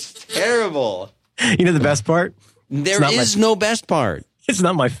do this. It's terrible. You know the best part? There is no best part. It's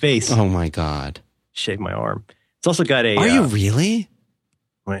not my face. Oh my God. Shave my arm. It's also got a. Are you really?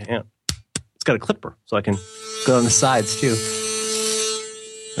 Yeah. It's got a clipper, so I can go on the sides too.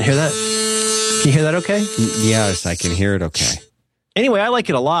 I hear that. Can you hear that okay? Yes, I can hear it okay. Anyway, I like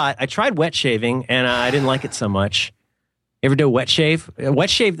it a lot. I tried wet shaving, and I didn't like it so much. You ever do a wet shave? Wet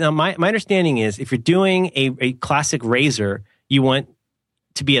shave, now my understanding is if you're doing a classic razor, you want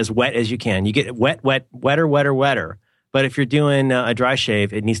to be as wet as you can. You get wetter. But if you're doing a dry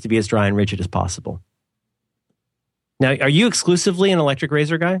shave, it needs to be as dry and rigid as possible. Now, are you exclusively an electric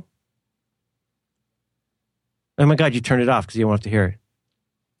razor guy? Oh my God, you turned it off because you don't have to hear it.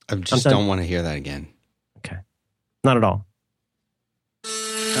 I just don't want to hear that again. Okay. Not at all.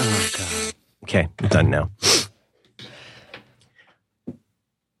 Oh, God. Okay, I'm done now.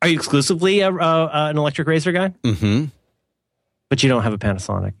 Are you exclusively an electric razor guy? Mm-hmm. But you don't have a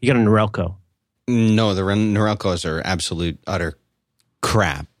Panasonic. You got a Norelco. No, the Norelcos are absolute, utter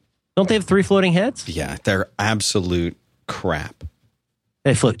crap. Don't they have 3 floating heads? Yeah, they're absolute crap.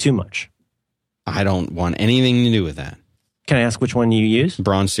 They float too much. I don't want anything to do with that. Can I ask which one you use?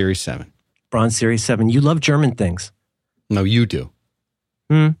 Bronze Series 7. Bronze Series 7. You love German things. No, you do.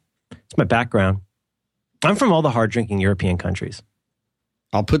 It's my background. I'm from all the hard-drinking European countries.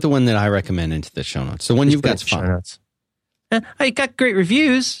 I'll put the one that I recommend into the show notes. The one you've got's fine. You got great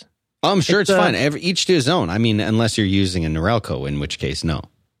reviews. I'm sure it's fine. Each to his own. I mean, unless you're using a Norelco, in which case, no.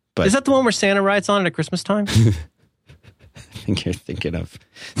 But is that the one where Santa rides on it at Christmas time? I think you're thinking of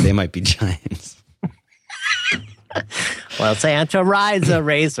They Might Be Giants. Well, Santa rides a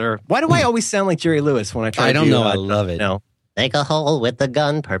razor. Why do I always sound like Jerry Lewis when I try to I don't know. I love it. No. Make a hole with the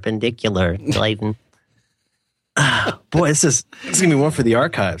gun perpendicular. Boy, this is going to be one for the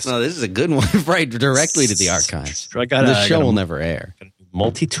archives. No, this is a good one. Right, directly to the archives. The show will never air.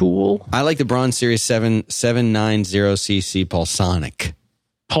 Multi-tool. I like the Bronze Series 790cc Pulsonic.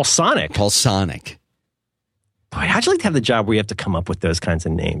 Pulsonic. Boy, how'd you like to have the job where you have to come up with those kinds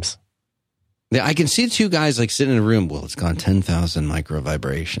of names? Yeah, I can see 2 guys like sitting in a room. Well, it's gone 10,000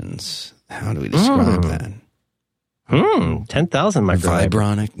 microvibrations. How do we describe that? 10,000 microvibrations.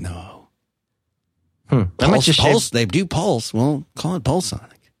 Vibronic? No. Pulse. They do pulse. Well, call it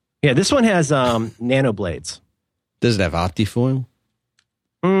Pulsonic. Yeah, this one has nano blades. Does it have OptiFoil?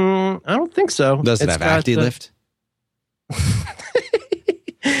 I don't think so. Does it have ActiLift?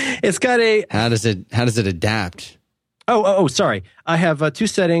 It's got a. How does it adapt? Oh, sorry. I have 2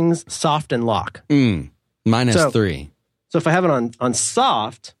 settings: soft and lock. Mine has 3. So if I have it on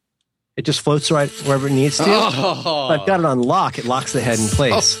soft, it just floats right wherever it needs to. Oh. If I've got it on lock, it locks the head in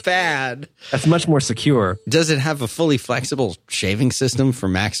place. Oh, bad. That's much more secure. Does it have a fully flexible shaving system for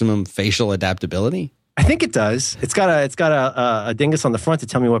maximum facial adaptability? I think it does. It's got a dingus on the front to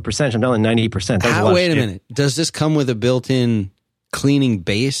tell me what percentage. I'm telling 90%. Wait a minute. Does this come with a built-in cleaning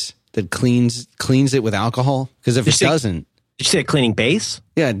base that cleans it with alcohol? Because if it doesn't, did you say a cleaning base?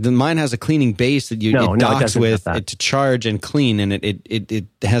 Yeah, mine has a cleaning base that it docks with it to charge and clean, and it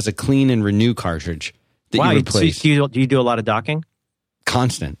has a clean and renew cartridge that you replace. So do you do a lot of docking?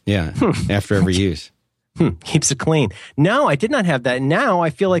 Constant, yeah. After every use, keeps it clean. No, I did not have that. Now I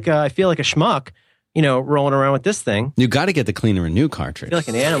feel like a schmuck. Rolling around with this thing. You got to get the clean and renew cartridge. I feel like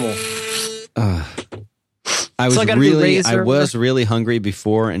an animal. I was really hungry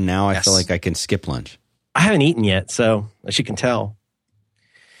before, and now I feel like I can skip lunch. I haven't eaten yet, so as you can tell.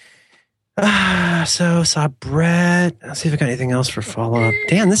 So saw Brett. Let's see if I got anything else for follow up.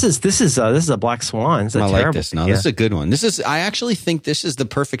 Dan, this is a black swan. I like this. No, this is a good one. I actually think this is the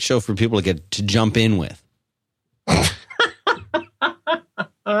perfect show for people to jump in with.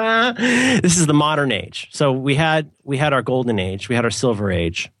 This is the modern age. So we had our golden age, we had our silver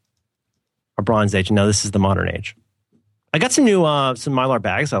age, our bronze age, and now this is the modern age. I got some new some Mylar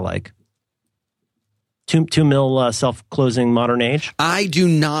bags I like. 2 mil self-closing modern age. I do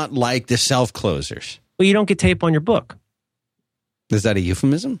not like the self-closers. Well, you don't get tape on your book. Is that a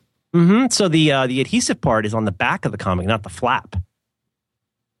euphemism? Mm-hmm. So the adhesive part is on the back of the comic, not the flap.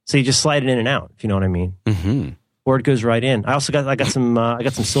 So you just slide it in and out, if you know what I mean. Mm-hmm. Or it goes right in. I got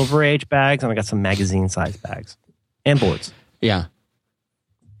some Silver Age bags, and I got some magazine size bags and boards. Yeah.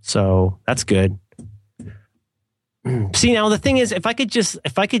 So that's good. See, now the thing is, if I could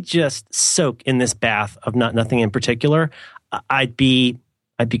just soak in this bath of nothing in particular, I'd be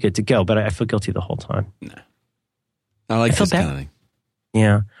good to go. But I feel guilty the whole time. No. I like this kind of thing.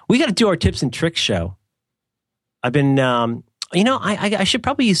 Yeah, we got to do our tips and tricks show. I've been, I should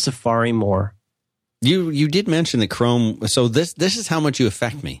probably use Safari more. You did mention that Chrome. So this is how much you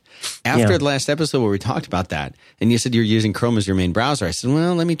affect me. After the last episode where we talked about that, and you said you're using Chrome as your main browser, I said,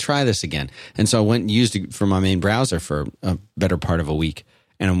 well, let me try this again. And so I went and used it for my main browser for a better part of a week,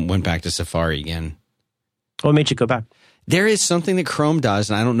 and I went back to Safari again. What made you go back? there is something that Chrome does,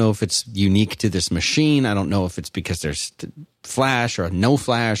 and I don't know if it's unique to this machine. I don't know if it's because there's Flash or no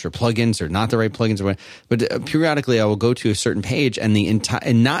Flash or plugins or not the right plugins or what. But periodically, I will go to a certain page, and the entire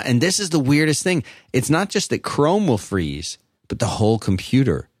and this is the weirdest thing. It's not just that Chrome will freeze, but the whole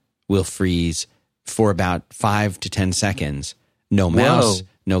computer will freeze for about 5 to 10 seconds. No mouse,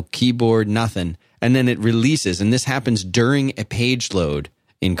 no keyboard, nothing, and then it releases. And this happens during a page load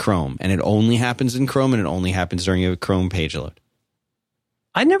in Chrome, and it only happens in Chrome, and it only happens during a Chrome page load.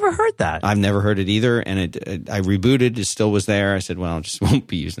 I never heard that. I've never heard it either, and I rebooted. It still was there. I said, well, I just won't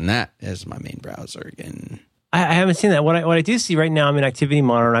be using that as my main browser again. I haven't seen that. What I do see right now, I'm in Activity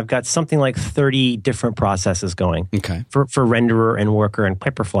Monitor, and I've got something like 30 different processes going for Renderer and Worker and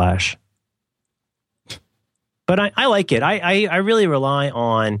Paperflash. But I like it. I really rely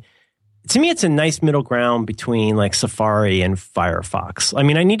on... To me, it's a nice middle ground between like Safari and Firefox. I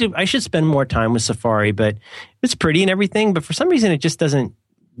mean, I should spend more time with Safari, but it's pretty and everything. But for some reason, it just doesn't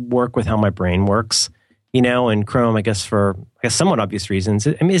work with how my brain works, and Chrome, I guess for somewhat obvious reasons.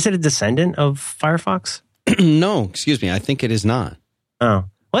 I mean, is it a descendant of Firefox? No, excuse me. I think it is not. Oh,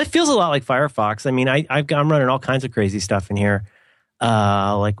 well, it feels a lot like Firefox. I mean, I'm running all kinds of crazy stuff in here.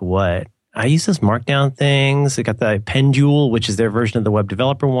 Like what? I use those markdown things. They got the Pendule, which is their version of the web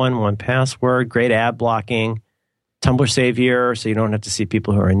developer one, 1Password, great ad blocking, Tumblr Savior, so you don't have to see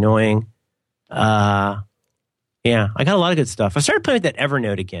people who are annoying. Yeah, I got a lot of good stuff. I started playing with that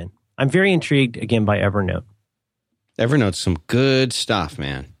Evernote again. I'm very intrigued again by Evernote. Evernote's some good stuff,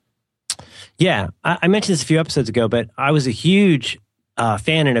 man. Yeah, I mentioned this a few episodes ago, but I was a huge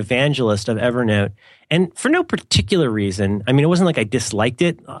fan and evangelist of Evernote. And for no particular reason, I mean, it wasn't like I disliked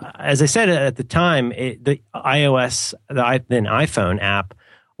it. As I said at the time, the iOS, then iPhone app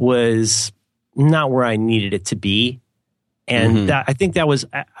was not where I needed it to be. And I think that was,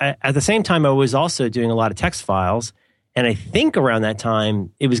 at the same time, I was also doing a lot of text files. And I think around that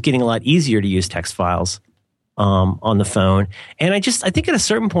time, it was getting a lot easier to use text files on the phone. And I think at a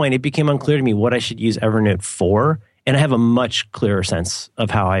certain point, it became unclear to me what I should use Evernote for. And I have a much clearer sense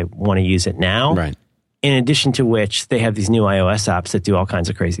of how I want to use it now. Right. In addition to which, they have these new iOS apps that do all kinds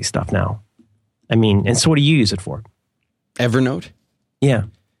of crazy stuff now. I mean, and so what do you use it for? Evernote? Yeah.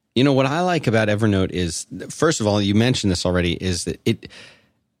 What I like about Evernote is, first of all, you mentioned this already, is that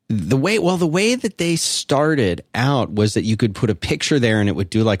the way that they started out was that you could put a picture there and it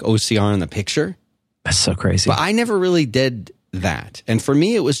would do like OCR in the picture. That's so crazy. But I never really did that. And for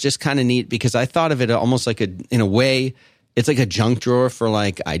me, it was just kind of neat because I thought of it almost like in a way, it's like a junk drawer for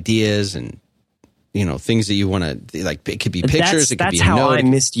like ideas and things that you want to, like, it could be pictures, it could be a note. That's how I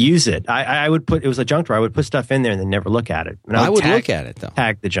misuse it. I would put, it was a junk drawer. I would put stuff in there and then never look at it. And I would look at it, though.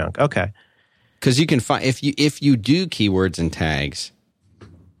 Tag the junk. Okay. Because you can find, if you do keywords and tags,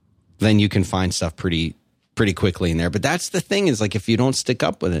 then you can find stuff pretty quickly in there. But that's the thing is, like, if you don't stick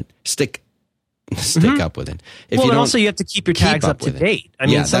up with it, stick up with it. And also you have to keep your tags up to date. I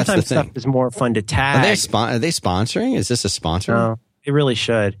mean, sometimes stuff is more fun to tag. Are they sponsoring? Is this a sponsor? No, it really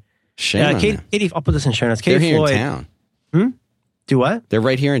should. Shame on them. Katie, I'll put this in show notes. Katie They're here Floyd, in town. Do what? They're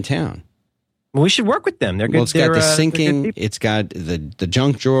right here in town. Well, we should work with them. They're good. Well, it's got the syncing. It's got the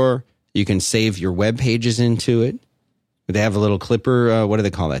junk drawer. You can save your web pages into it. They have a little Clipper. What do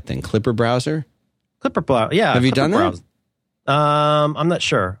they call that thing? Clipper browser? Clipper browser. Yeah. Have you done that? I'm not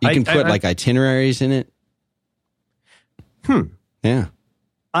sure. You can put like itineraries in it. Yeah.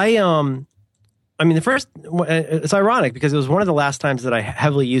 I mean, it's ironic because it was one of the last times that I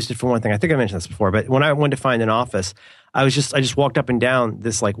heavily used it for one thing. I think I mentioned this before, but when I wanted to find an office, I just walked up and down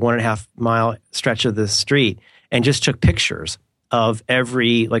this like 1.5 mile stretch of the street and just took pictures of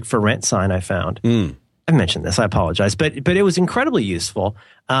every like for rent sign I found. I mentioned this. I apologize, but it was incredibly useful.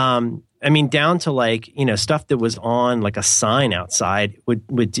 I mean, down to like, stuff that was on like a sign outside it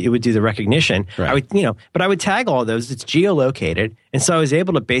would do the recognition. Right. I would, but I would tag all those. It's geolocated. And so I was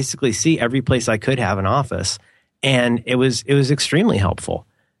able to basically see every place I could have an office. And it was extremely helpful.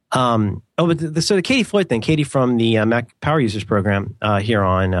 So the Katie Floyd thing, Katie from the Mac Power Users program here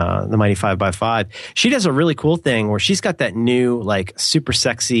on the Mighty 5x5, she does a really cool thing where she's got that new like super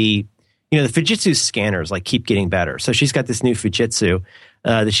sexy, the Fujitsu scanners like keep getting better. So she's got this new Fujitsu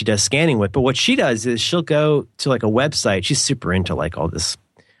that she does scanning with. But what she does is she'll go to like a website. She's super into like all this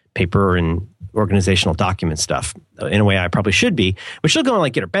paper and organizational document stuff in a way I probably should be. But she'll go and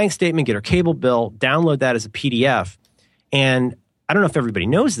like get her bank statement, get her cable bill, download that as a PDF. And I don't know if everybody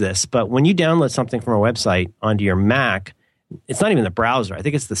knows this, but when you download something from a website onto your Mac, it's not even the browser. I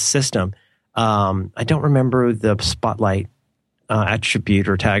think it's the system. I don't remember the Spotlight attribute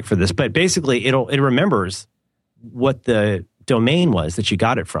or tag for this, but basically it remembers what the domain was that you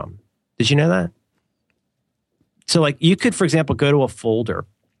got it from. Did you know that? So like you could, for example, go to a folder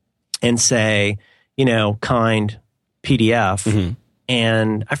and say, kind PDF,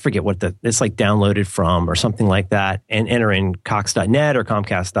 and I forget what it's like downloaded from or something like that, and enter in Cox.net or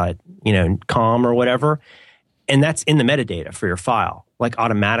Comcast.com or whatever. And that's in the metadata for your file, like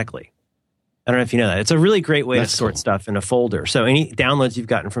automatically. I don't know if you know that. It's a really great way to sort stuff in a folder. So any downloads you've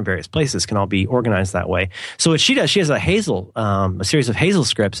gotten from various places can all be organized that way. So what she does, she has a series of Hazel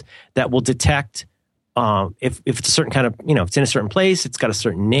scripts that will detect if it's a certain kind of, it's in a certain place, it's got a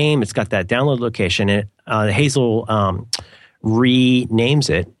certain name, it's got that download location, and Hazel renames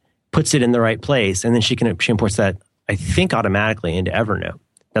it, puts it in the right place, and then she imports that, I think, automatically into Evernote.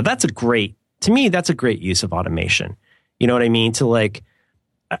 Now that's a great use of automation. You know what I mean? To like,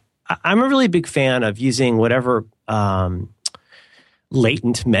 I'm a really big fan of using whatever latent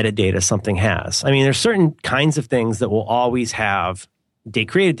metadata something has. I mean, there's certain kinds of things that will always have date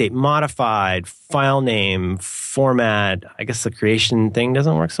created, date modified, file name, format. I guess the creation thing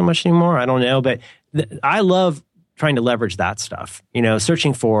doesn't work so much anymore. I don't know. But I love trying to leverage that stuff.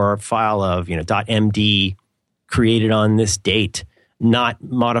 Searching for a file of, .md created on this date, not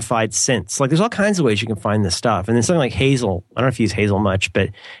modified since. Like there's all kinds of ways you can find this stuff. And then something like Hazel, I don't know if you use Hazel much,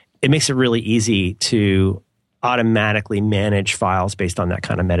 but it makes it really easy to automatically manage files based on that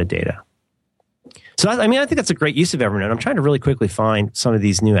kind of metadata. So, I think that's a great use of Evernote. I'm trying to really quickly find some of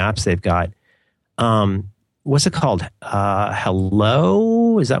these new apps they've got. What's it called?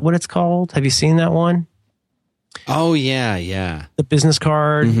 Hello? Is that what it's called? Have you seen that one? Oh, yeah. The business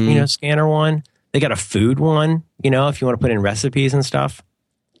card, scanner one. They got a food one, if you want to put in recipes and stuff.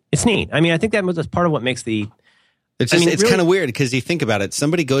 It's neat. I think that's part of what makes the... It's really kind of weird because you think about it.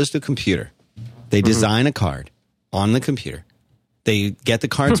 Somebody goes to a computer. They design a card on the computer. They get the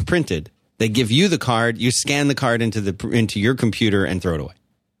cards printed. They give you the card. You scan the card into your computer and throw it away.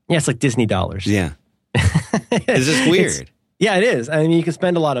 Yeah, it's like Disney dollars. Yeah. It's just weird. Yeah, it is. You can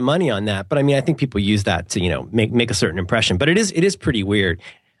spend a lot of money on that, but I think people use that to make a certain impression. But it is pretty weird.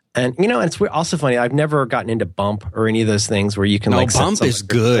 And it's also funny. I've never gotten into Bump or any of those things where you can Bump is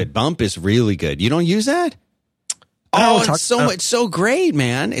good. Bump is really good. You don't use that? Oh, it's so great,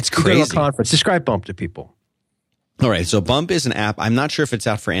 man. It's crazy. Go to a conference. Describe Bump to people. All right. So Bump is an app. I'm not sure if it's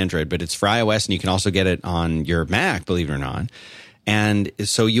out for Android, but it's for iOS, and you can also get it on your Mac, believe it or not. And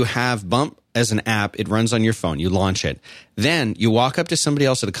so you have Bump as an app. It runs on your phone. You launch it. Then you walk up to somebody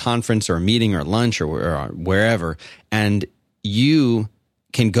else at a conference or a meeting or lunch or wherever, and you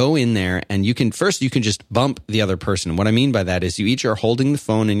can go in there and you can just bump the other person. What I mean by that is you each are holding the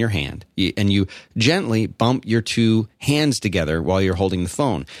phone in your hand and you gently bump your two hands together while you're holding the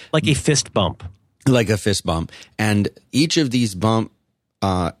phone. Like a fist bump. Like a fist bump. And each of these bump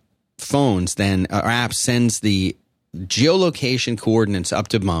phones then, or apps, sends the geolocation coordinates up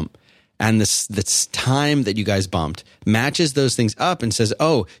to Bump. And this time that you guys bumped matches those things up and says,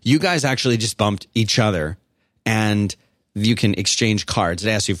 oh, you guys actually just bumped each other. And you can exchange cards. It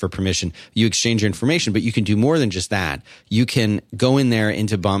asks you for permission. You exchange your information, but you can do more than just that. You can go in there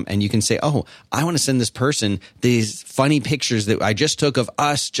into Bump and you can say, oh, I want to send this person these funny pictures that I just took of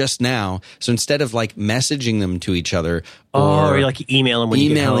us just now. So instead of like messaging them to each other or you like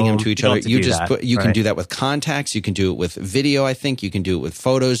emailing them to each other, you can do that with contacts. You can do it with video, I think. You can do it with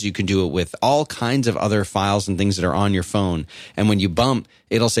photos. You can do it with all kinds of other files and things that are on your phone. And when you bump,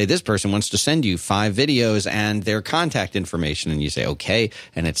 it'll say this person wants to send you 5 videos and their contact information, and you say okay,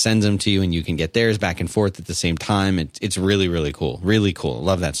 and it sends them to you, and you can get theirs back and forth at the same time. It's really, really cool. Really cool.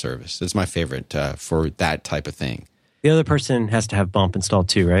 Love that service. It's my favorite for that type of thing. The other person has to have Bump installed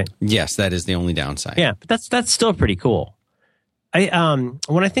too, right? Yes, that is the only downside. Yeah, but that's still pretty cool.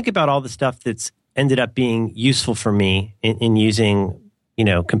 When I think about all the stuff that's ended up being useful for me in using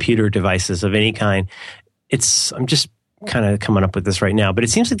computer devices of any kind, I'm just kind of coming up with this right now, but it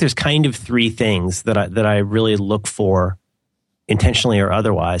seems like there's kind of 3 things that I really look for, intentionally or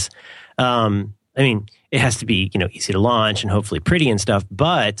otherwise. It has to be easy to launch and hopefully pretty and stuff,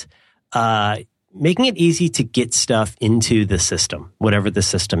 but making it easy to get stuff into the system, whatever the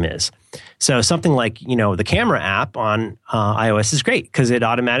system is. So something like the camera app on iOS is great because it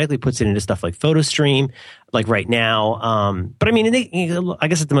automatically puts it into stuff like PhotoStream, like right now. But I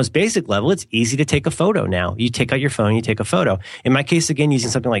guess at the most basic level, it's easy to take a photo now. You take out your phone, you take a photo. In my case, again, using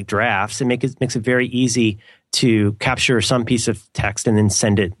something like Drafts, it makes it very easy to capture some piece of text and then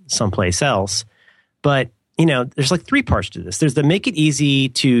send it someplace else. But there's like 3 parts to this. There's the make it easy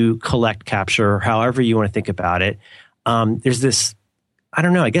to collect, capture, however you want to think about it. There's this, I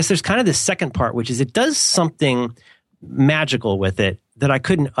don't know, I guess there's kind of this second part, which is it does something magical with it that I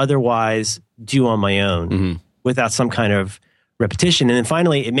couldn't otherwise do on my own without some kind of repetition. And then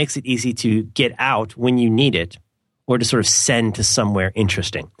finally, it makes it easy to get out when you need it. or to sort of send to somewhere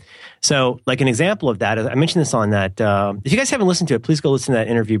interesting. So like an example of that, I mentioned this on that. If you guys haven't listened to it, please go listen to that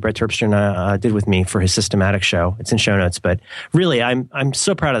interview Brett Terpstra did with me for his Systematic show. It's in show notes, but really I'm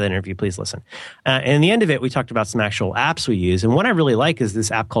so proud of that interview. Please listen. And in the end of it, we talked about some actual apps we use. And what I really like is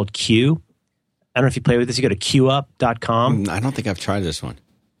this app called Q. I don't know if you play with this. You go to queup.com. I don't think I've tried this one.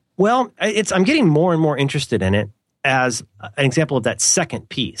 Well, I'm getting more and more interested in it as an example of that second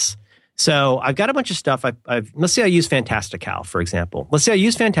piece. So I've got a bunch of stuff. Let's say I use Fantastical, for example. Let's say I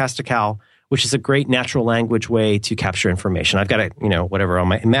use Fantastical, which is a great natural language way to capture information. I've got whatever on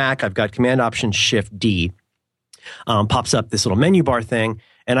my Mac. I've got Command Option Shift D. Pops up this little menu bar thing,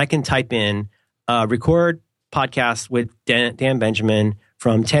 and I can type in record podcast with Dan Benjamin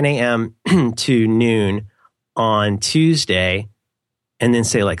from 10 a.m. to noon on Tuesday, and then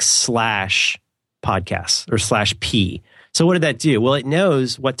say like /podcasts or /P. So what did that do? Well, it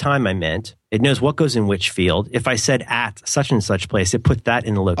knows what time I meant. It knows what goes in which field. If I said at such and such place, it put that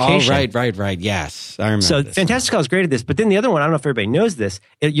in the location. Oh, right. Yes, I remember So this. Fantastical is great at this. But then the other one, I don't know if everybody knows this,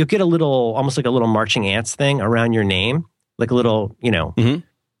 you'll get almost like a little marching ants thing around your name, like a little,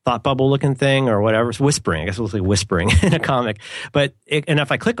 thought bubble looking thing or whatever. It's whispering. I guess it looks like whispering in a comic. And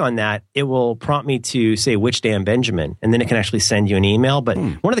if I click on that, it will prompt me to say which Dan Benjamin, and then it can actually send you an email. But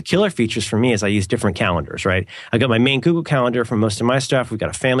one of the killer features for me is I use different calendars, right? I've got my main Google Calendar for most of my stuff. We've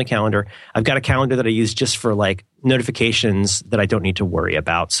got a family calendar. I've got a calendar that I use just for like notifications that I don't need to worry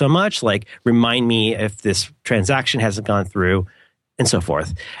about so much, like remind me if this transaction hasn't gone through and so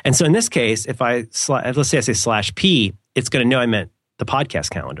forth. And so in this case, if let's say I say /P, it's going to know I meant the podcast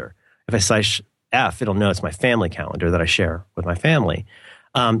calendar. If I /F, it'll know it's my family calendar that I share with my family.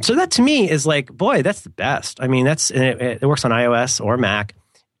 So that to me is like, boy, that's the best. I mean, it works on iOS or Mac.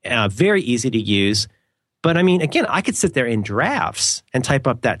 Very easy to use. But I mean, again, I could sit there in drafts and type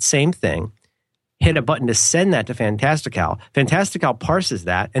up that same thing, hit a button to send that to Fantastical. Fantastical parses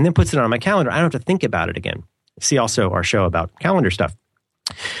that and then puts it on my calendar. I don't have to think about it again. See also our show about calendar stuff.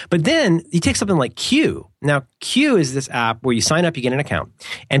 But then you take something like Q. Now, Q is this app where you sign up, you get an account.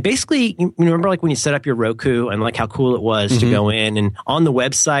 And basically, you remember like when you set up your Roku and like how cool it was to go in and on the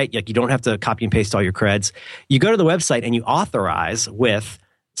website, like you don't have to copy and paste all your creds. You go to the website and you authorize with,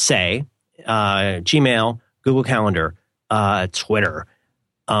 say, Gmail, Google Calendar, Twitter,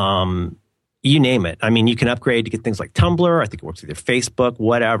 you name it. I mean, you can upgrade to get things like Tumblr. I think it works with your Facebook,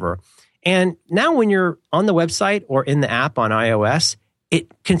 whatever. And now when you're on the website or in the app on iOS, it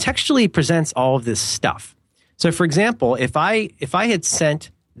contextually presents all of this stuff. So, for example, if I had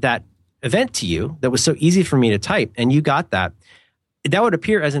sent that event to you that was so easy for me to type and you got that, that would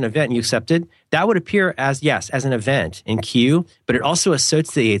appear as an event and you accepted. That would appear as an event in Q, but it also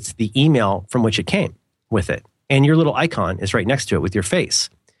associates the email from which it came with it. And your little icon is right next to it with your face.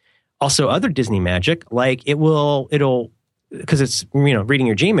 Also, other Disney magic, like it'll, because it's, reading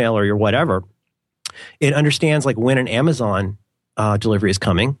your Gmail or your whatever, it understands like when an Amazon delivery is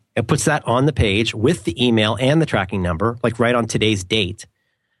coming. It puts that on the page with the email and the tracking number, like right on today's date.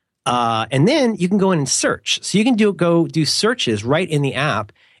 And then you can go in and search. So you can go do searches right in the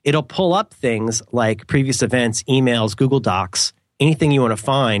app. It'll pull up things like previous events, emails, Google Docs, anything you want to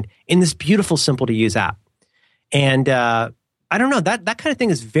find in this beautiful, simple to use app. And I don't know, that kind of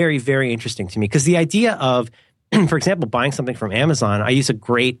thing is very, very interesting to me because the idea of, for example, buying something from Amazon, I use a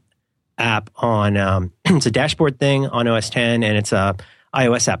great app on it's a dashboard thing on OS 10 and it's a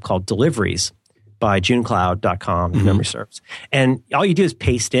iOS app called Deliveries by junecloud.com, if memory serves. And all you do is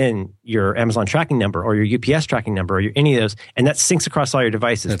paste in your Amazon tracking number or your UPS tracking number or any of those, and that syncs across all your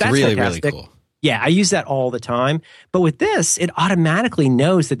devices. That's really, fantastic. really cool. Yeah, I use that all the time. But with this, it automatically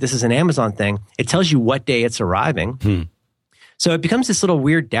knows that this is an Amazon thing. It tells you what day it's arriving. So it becomes this little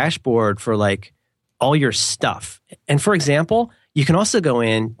weird dashboard for like all your stuff. And for example, you can also go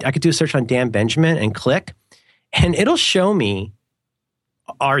in, I could do a search on Dan Benjamin and click, and it'll show me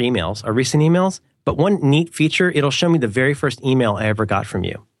our emails, our recent emails. But one neat feature, it'll show me the very first email I ever got from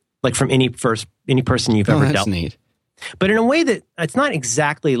you, like from any person you've ever dealt with. Neat. But in a way that it's not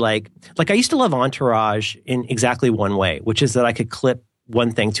exactly like I used to love Entourage in exactly one way, which is that I could clip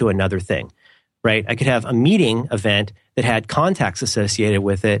one thing to another thing, right? I could have a meeting event that had contacts associated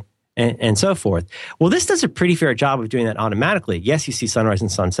with it, and so forth. Well, this does a pretty fair job of doing that automatically. Yes, you see sunrise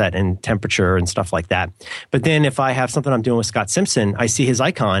and sunset and temperature and stuff like that. But then if I have something I'm doing with Scott Simpson, I see his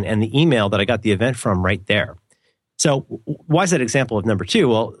icon and the email that I got the event from right there. So why is that example of number two?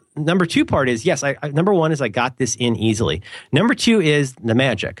 Well, number two part is, yes, number one is I got this in easily. Number two is the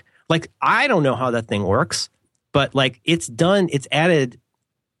magic. Like, I don't know how that thing works, but like it's added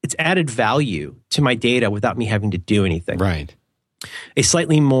value to my data without me having to do anything. Right. A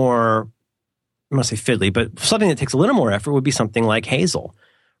slightly more I must say fiddly, but something that takes a little more effort would be something like Hazel,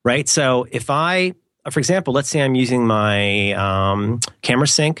 right? So if I, for example, let's say I'm using my Camera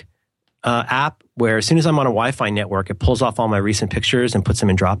Sync app, where as soon as I'm on a Wi-Fi network, it pulls off all my recent pictures and puts them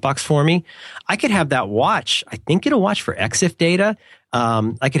in Dropbox for me. I could have that watch. I think it'll watch for EXIF data.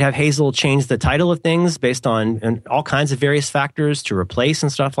 I could have Hazel change the title of things based on all kinds of various factors to replace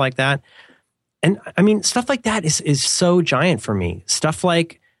and stuff like that. And I mean, stuff like that is so giant for me. Stuff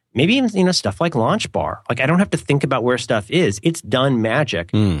like maybe even, stuff like LaunchBar. Like I don't have to think about where stuff is. It's done magic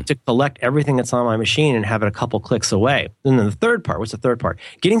to collect everything that's on my machine and have it a couple clicks away. And then the third part, what's the third part?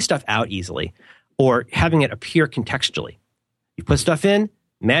 Getting stuff out easily or having it appear contextually. You put stuff in,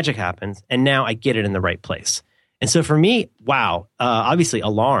 magic happens, and now I get it in the right place. And so for me, obviously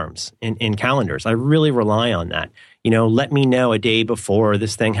alarms in calendars. I really rely on that. Let me know a day before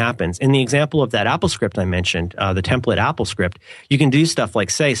this thing happens. In the example of that Apple script I mentioned, the template Apple script, you can do stuff like,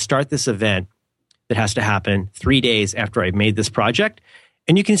 say, start this event that has to happen 3 days after I've made this project.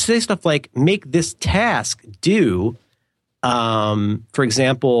 And you can say stuff like, make this task due, for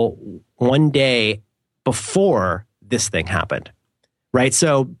example, 1 day before this thing happened, right?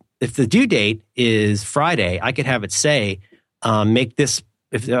 So if the due date is Friday, I could have it say, make this,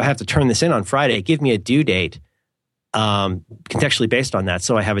 if I have to turn this in on Friday, give me a due date contextually based on that,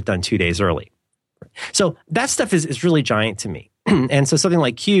 so I have it done 2 days early. So that stuff is really giant to me. And so something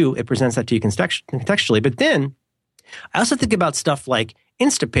like Q, it presents that to you contextually. But then I also think about stuff like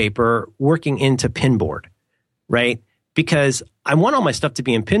Instapaper working into Pinboard, right? Because I want all my stuff to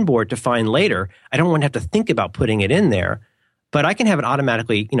be in Pinboard to find later. I don't want to have to think about putting it in there, but I can have it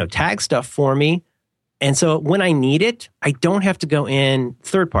automatically, tag stuff for me. And so when I need it, I don't have to go in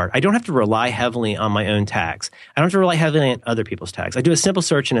third part. I don't have to rely heavily on my own tags. I don't have to rely heavily on other people's tags. I do a simple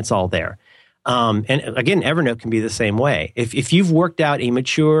search and it's all there. And again, Evernote can be the same way. If you've worked out a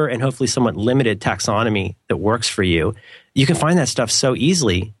mature and hopefully somewhat limited taxonomy that works for you, you can find that stuff so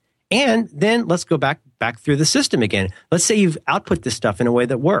easily. And then let's go back through the system again. Let's say you've output this stuff in a way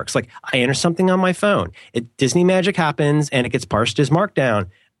that works. Like I enter something on my phone. Disney Magic happens and it gets parsed as Markdown.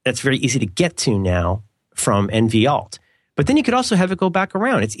 That's very easy to get to now from NVAlt. But then you could also have it go back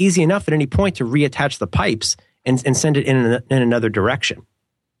around. It's easy enough at any point to reattach the pipes and send it in another direction.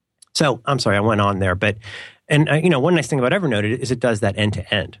 So I'm sorry, I went on there. But, one nice thing about Evernote is it does that end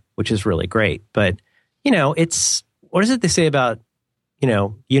to end, which is really great. But, it's, what is it they say about,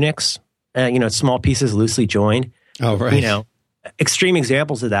 Unix? Small pieces loosely joined. Oh, right. Extreme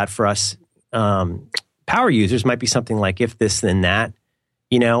examples of that for us power users might be something like if this, then that.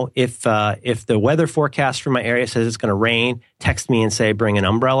 If the weather forecast for my area says it's going to rain, text me and say, bring an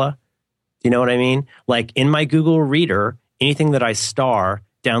umbrella. Do you know what I mean? Like in my Google Reader, anything that I star,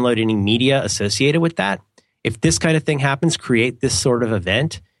 download any media associated with that. If this kind of thing happens, create this sort of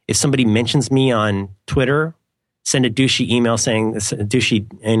event. If somebody mentions me on Twitter, send a douchey email saying,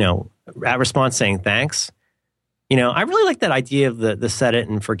 response saying thanks. I really like that idea of the set it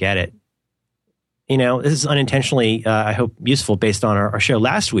and forget it. This is unintentionally, I hope, useful based on our show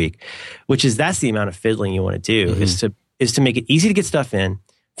last week, which is that's the amount of fiddling you want to do is to make it easy to get stuff in,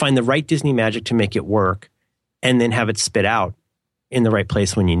 find the right Disney magic to make it work, and then have it spit out in the right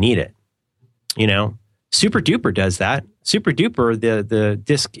place when you need it. Super Duper does that. Super Duper, the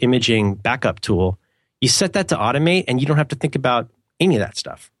disk imaging backup tool, you set that to automate and you don't have to think about any of that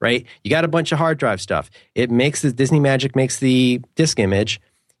stuff, right? You got a bunch of hard drive stuff. It makes the Disney magic makes the disk image.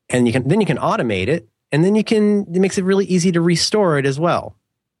 And you can automate it, and then it makes it really easy to restore it as well.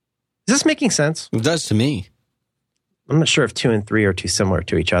 Is this making sense? It does to me. I'm not sure if 2 and 3 are too similar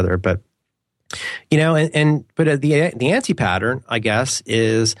to each other, but but the anti-pattern, I guess,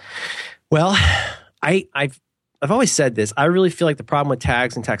 is I've always said this. I really feel like the problem with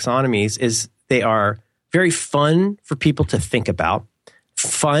tags and taxonomies is they are very fun for people to think about,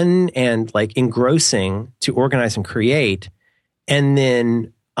 fun and like engrossing to organize and create, and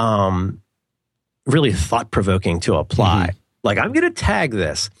then really thought-provoking to apply. Mm-hmm. Like, I'm going to tag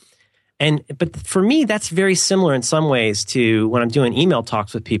this. But for me, that's very similar in some ways to when I'm doing email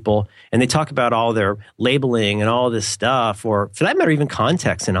talks with people and they talk about all their labeling and all this stuff, or for that matter, even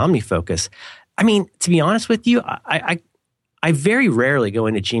context and OmniFocus. I mean, to be honest with you, I very rarely go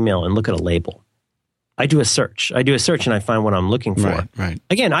into Gmail and look at a label. I do a search and I find what I'm looking for. Right.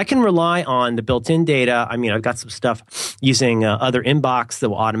 Again, I can rely on the built-in data. I mean, I've got some stuff using other inbox that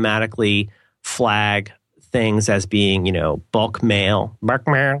will automatically flag things as being, bulk mail.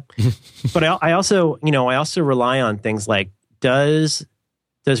 But I also rely on things like does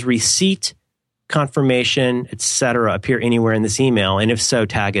receipt, confirmation, etc. appear anywhere in this email? And if so,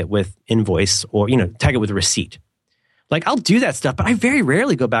 tag it with invoice or, tag it with receipt. Like, I'll do that stuff, but I very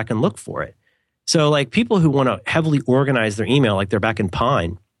rarely go back and look for it. So like people who want to heavily organize their email, like they're back in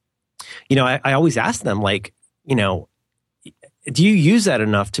Pine, I always ask them like, do you use that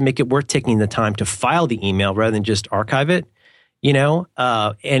enough to make it worth taking the time to file the email rather than just archive it? And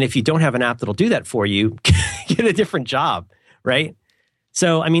if you don't have an app that'll do that for you, get a different job, right?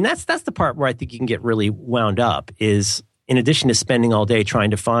 So, I mean, that's the part where I think you can get really wound up is in addition to spending all day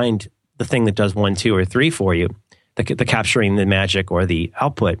trying to find the thing that does 1, 2, or 3 for you, the capturing the magic or the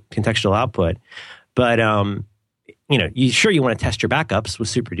output, contextual output. But, you want to test your backups with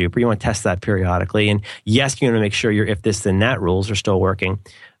SuperDuper. You want to test that periodically. And yes, you want to make sure your if this then that rules are still working.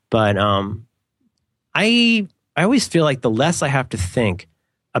 But I always feel like the less I have to think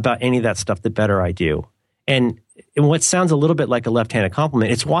about any of that stuff, the better I do. And what sounds a little bit like a left-handed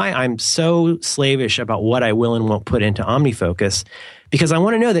compliment, it's why I'm so slavish about what I will and won't put into OmniFocus, because I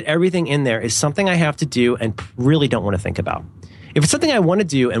want to know that everything in there is something I have to do and really don't want to think about. If it's something I want to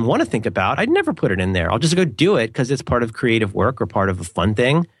do and want to think about, I'd never put it in there. I'll just go do it because it's part of creative work or part of a fun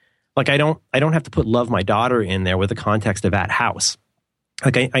thing. Like I don't have to put love my daughter in there with the context of at house.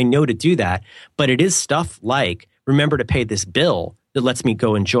 Like I know to do that, but it is stuff like remember to pay this bill that lets me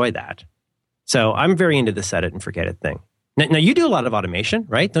go enjoy that. So I'm very into the set it and forget it thing. Now you do a lot of automation,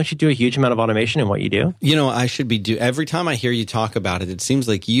 right? Don't you do a huge amount of automation in what you do? I should be every time I hear you talk about it, it seems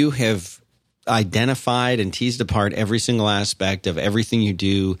like you have identified and teased apart every single aspect of everything you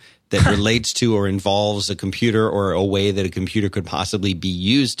do that relates to or involves a computer or a way that a computer could possibly be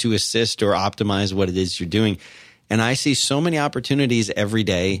used to assist or optimize what it is you're doing. And I see so many opportunities every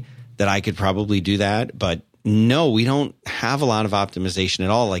day that I could probably do that. But no, we don't have a lot of optimization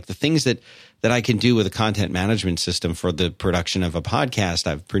at all. Like the things that I can do with a content management system for the production of a podcast,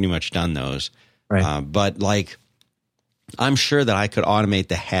 I've pretty much done those. Right. But like, I'm sure that I could automate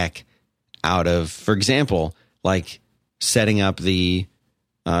the heck out of, for example, like setting up the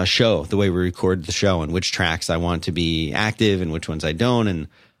show, the way we record the show and which tracks I want to be active and which ones I don't and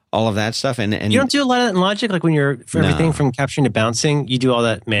all of that stuff. And you don't do a lot of that in Logic? Like when you're, for everything from capturing to bouncing, you do all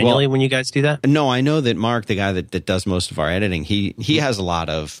that manually when you guys do that? No, I know that Mark, the guy that does most of our editing, he has a lot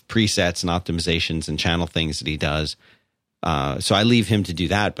of presets and optimizations and channel things that he does. So I leave him to do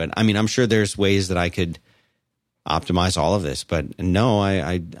that. But I mean, I'm sure there's ways that I could optimize all of this, but no,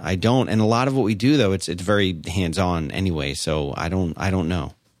 I don't. And a lot of what we do though, it's very hands-on anyway. So I don't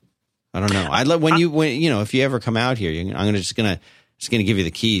know. I'd let if you ever come out here, I'm just gonna give you the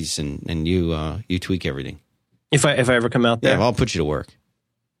keys and you tweak everything. If I ever come out there, yeah, I'll put you to work.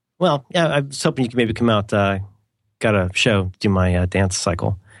 Well, yeah, I was hoping you could maybe come out. Got a show, do my dance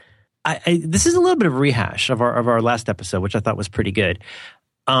cycle. This is a little bit of a rehash of our last episode, which I thought was pretty good.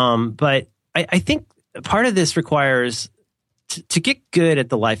 But I think part of this requires to get good at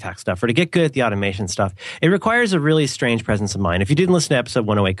the life hack stuff or to get good at the automation stuff. It requires a really strange presence of mind. If you didn't listen to episode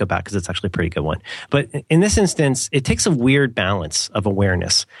 108, go back because it's actually a pretty good one. But in this instance, it takes a weird balance of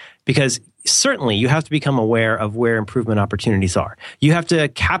awareness because certainly you have to become aware of where improvement opportunities are. You have to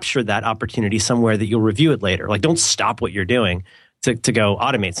capture that opportunity somewhere that you'll review it later. Like don't stop what you're doing to go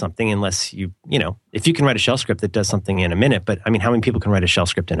automate something unless if you can write a shell script that does something in a minute. But I mean, how many people can write a shell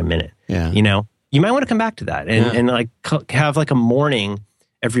script in a minute? Yeah. You might want to come back to that and like have like a morning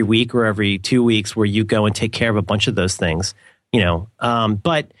every week or every 2 weeks where you go and take care of a bunch of those things, and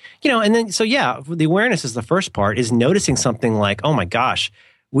then, so yeah, the awareness is the first part is noticing something like, oh my gosh,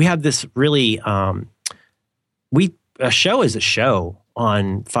 we have this really, a show is a show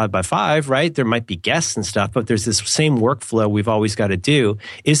on 5x5, right? There might be guests and stuff, but there's this same workflow we've always got to do.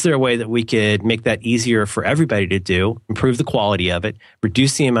 Is there a way that we could make that easier for everybody to do, improve the quality of it,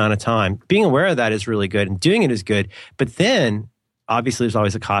 reduce the amount of time? Being aware of that is really good and doing it is good. But then, obviously, there's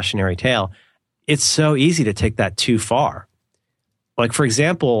always a cautionary tale. It's so easy to take that too far. Like, for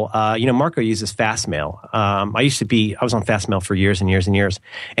example, Marco uses Fastmail. I was on Fastmail for years and years and years.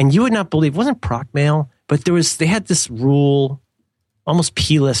 And you would not believe, it wasn't Procmail, but they had this rule, almost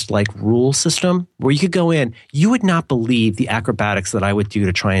plist like rule system where you could go in. You would not believe the acrobatics that I would do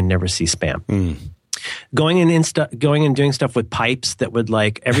to try and never see spam. Going and doing stuff with pipes that would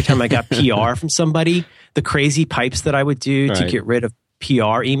like every time I got PR from somebody, the crazy pipes that I would do to get rid of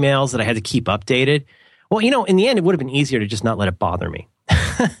PR emails that I had to keep updated. Well, in the end, it would have been easier to just not let it bother me.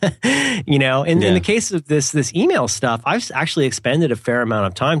 In the case of this email stuff, I've actually expended a fair amount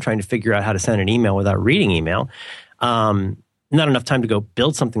of time trying to figure out how to send an email without reading email. Not enough time to go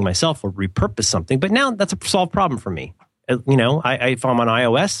build something myself or repurpose something, but now that's a solved problem for me. If I'm on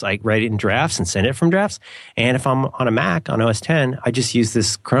iOS, I write it in drafts and send it from drafts. And if I'm on a Mac, on OS 10, I just use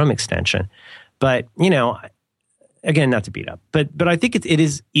this Chrome extension. But, again, not to beat up, but I think it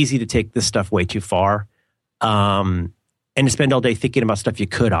is easy to take this stuff way too far. and to spend all day thinking about stuff you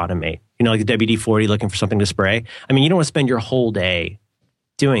could automate. You know, like the WD-40 looking for something to spray. I mean, you don't want to spend your whole day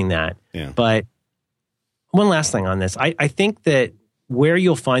doing that. Yeah. But one last thing on this. I think that where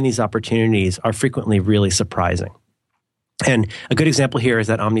you'll find these opportunities are frequently really surprising. And a good example here is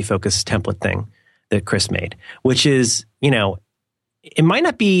that OmniFocus template thing that Chris made, which is, you know, it might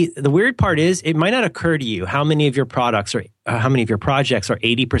not be, the weird part is it might not occur to you how many of your products or how many of your projects are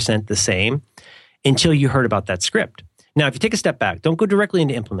 80% the same until you heard about that script. Now, if you take a step back, don't go directly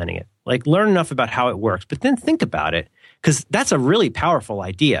into implementing it. Like, learn enough about how it works, but then think about it, because that's a really powerful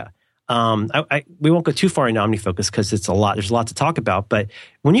idea. We won't go too far into OmniFocus because there's a lot to talk about. But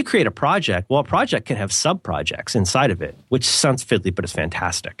when you create a project, well, a project can have sub-projects inside of it, which sounds fiddly, but it's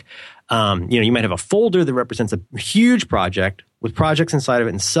fantastic. You might have a folder that represents a huge project with projects inside of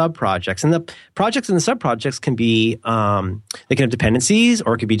it and sub-projects. And the projects and the sub-projects can be, they can have dependencies,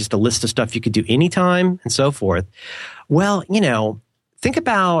 or it could be just a list of stuff you could do anytime and so forth. Well, think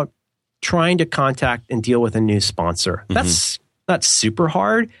about trying to contact and deal with a new sponsor. Mm-hmm. That's not super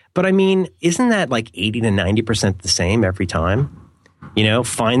hard, but I mean, isn't that like 80 to 90% the same every time?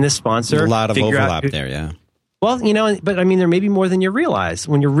 Find this sponsor. There's a lot of overlap there, yeah. Well, but I mean, there may be more than you realize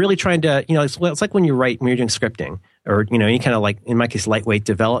when you're really trying to, it's like when you're doing scripting or, any kind of, like, in my case, lightweight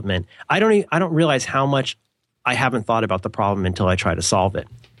development. I don't realize how much I haven't thought about the problem until I try to solve it.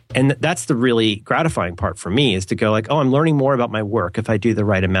 And that's the really gratifying part for me, is to go like, oh, I'm learning more about my work if I do the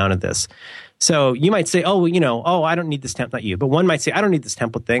right amount of this. So you might say, I don't need this template, not you, but one might say, I don't need this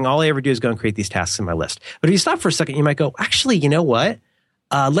template thing. All I ever do is go and create these tasks in my list. But if you stop for a second, you might go, actually, you know what?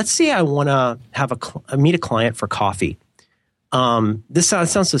 Let's say I want to have meet a client for coffee. This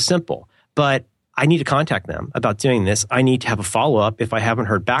sounds so simple, but I need to contact them about doing this. I need to have a follow-up if I haven't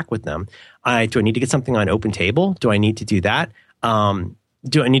heard back with them. Do I need to get something on OpenTable? Do I need to do that?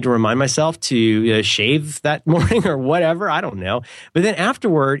 Do I need to remind myself to shave that morning or whatever? I don't know. But then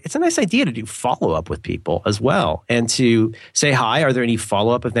afterward, it's a nice idea to do follow-up with people as well and to say, hi, are there any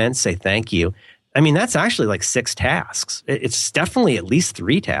follow-up events? Say thank you. I mean, that's actually like 6 tasks. It's definitely at least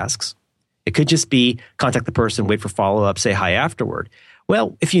 3 tasks. It could just be contact the person, wait for follow-up, say hi afterward.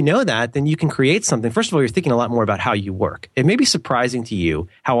 Well, if you know that, then you can create something. First of all, you're thinking a lot more about how you work. It may be surprising to you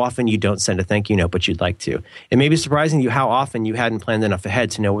how often you don't send a thank you note, but you'd like to. It may be surprising to you how often you hadn't planned enough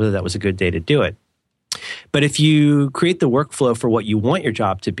ahead to know whether that was a good day to do it. But if you create the workflow for what you want your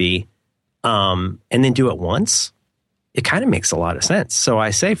job to be, and then do it once, it kind of makes a lot of sense. So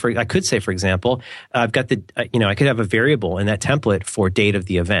I could say, for example, I've got I could have a variable in that template for date of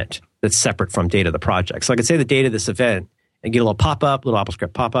the event that's separate from date of the project. So I could say the date of this event, and get a little pop-up, little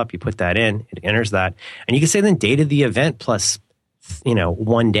AppleScript pop-up. You put that in, it enters that. And you can say then date of the event plus,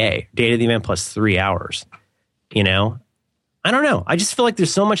 1 day. Date of the event plus 3 hours. I don't know. I just feel like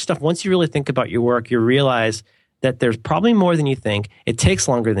there's so much stuff. Once you really think about your work, you realize that there's probably more than you think. It takes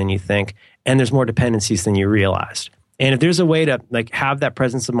longer than you think. And there's more dependencies than you realized. And if there's a way to have that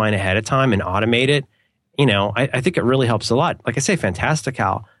presence of mind ahead of time and automate it, I think it really helps a lot. Like I say,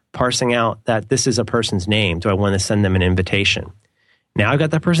 Fantastical, parsing out that this is a person's name. Do I want to send them an invitation? Now I've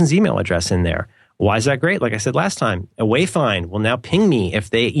got that person's email address in there. Why is that great? Like I said last time, a Wayfind will now ping me if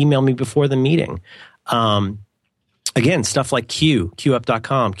they email me before the meeting. Again, stuff like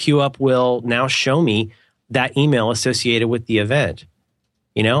queueup.com. Queueup will now show me that email associated with the event.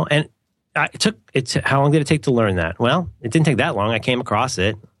 And how long did it take to learn that? Well, it didn't take that long. I came across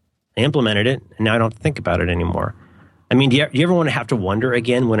it, I implemented it, and now I don't think about it anymore. I mean, do you ever want to have to wonder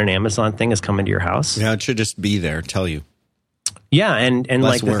again when an Amazon thing is coming to your house? Yeah, it should just be there, tell you. Yeah, and less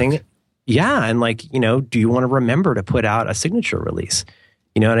like the work. thing, yeah, and do you want to remember to put out a signature release?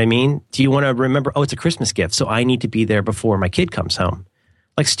 You know what I mean? Do you want to remember, it's a Christmas gift, so I need to be there before my kid comes home?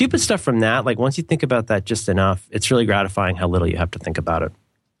 Like stupid stuff from that, like once you think about that just enough, it's really gratifying how little you have to think about it.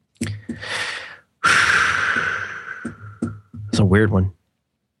 It's a weird one.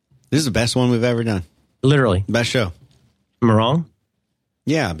 This is the best one we've ever done. Literally. Best show. Am I wrong?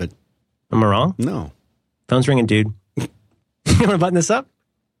 Yeah, but... Am I wrong? No. Phone's ringing, dude. You want to button this up?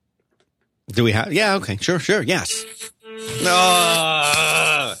 Do we have... Yeah, okay. Sure, yes. No.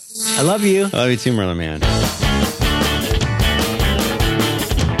 I love you. I love you too, brother man.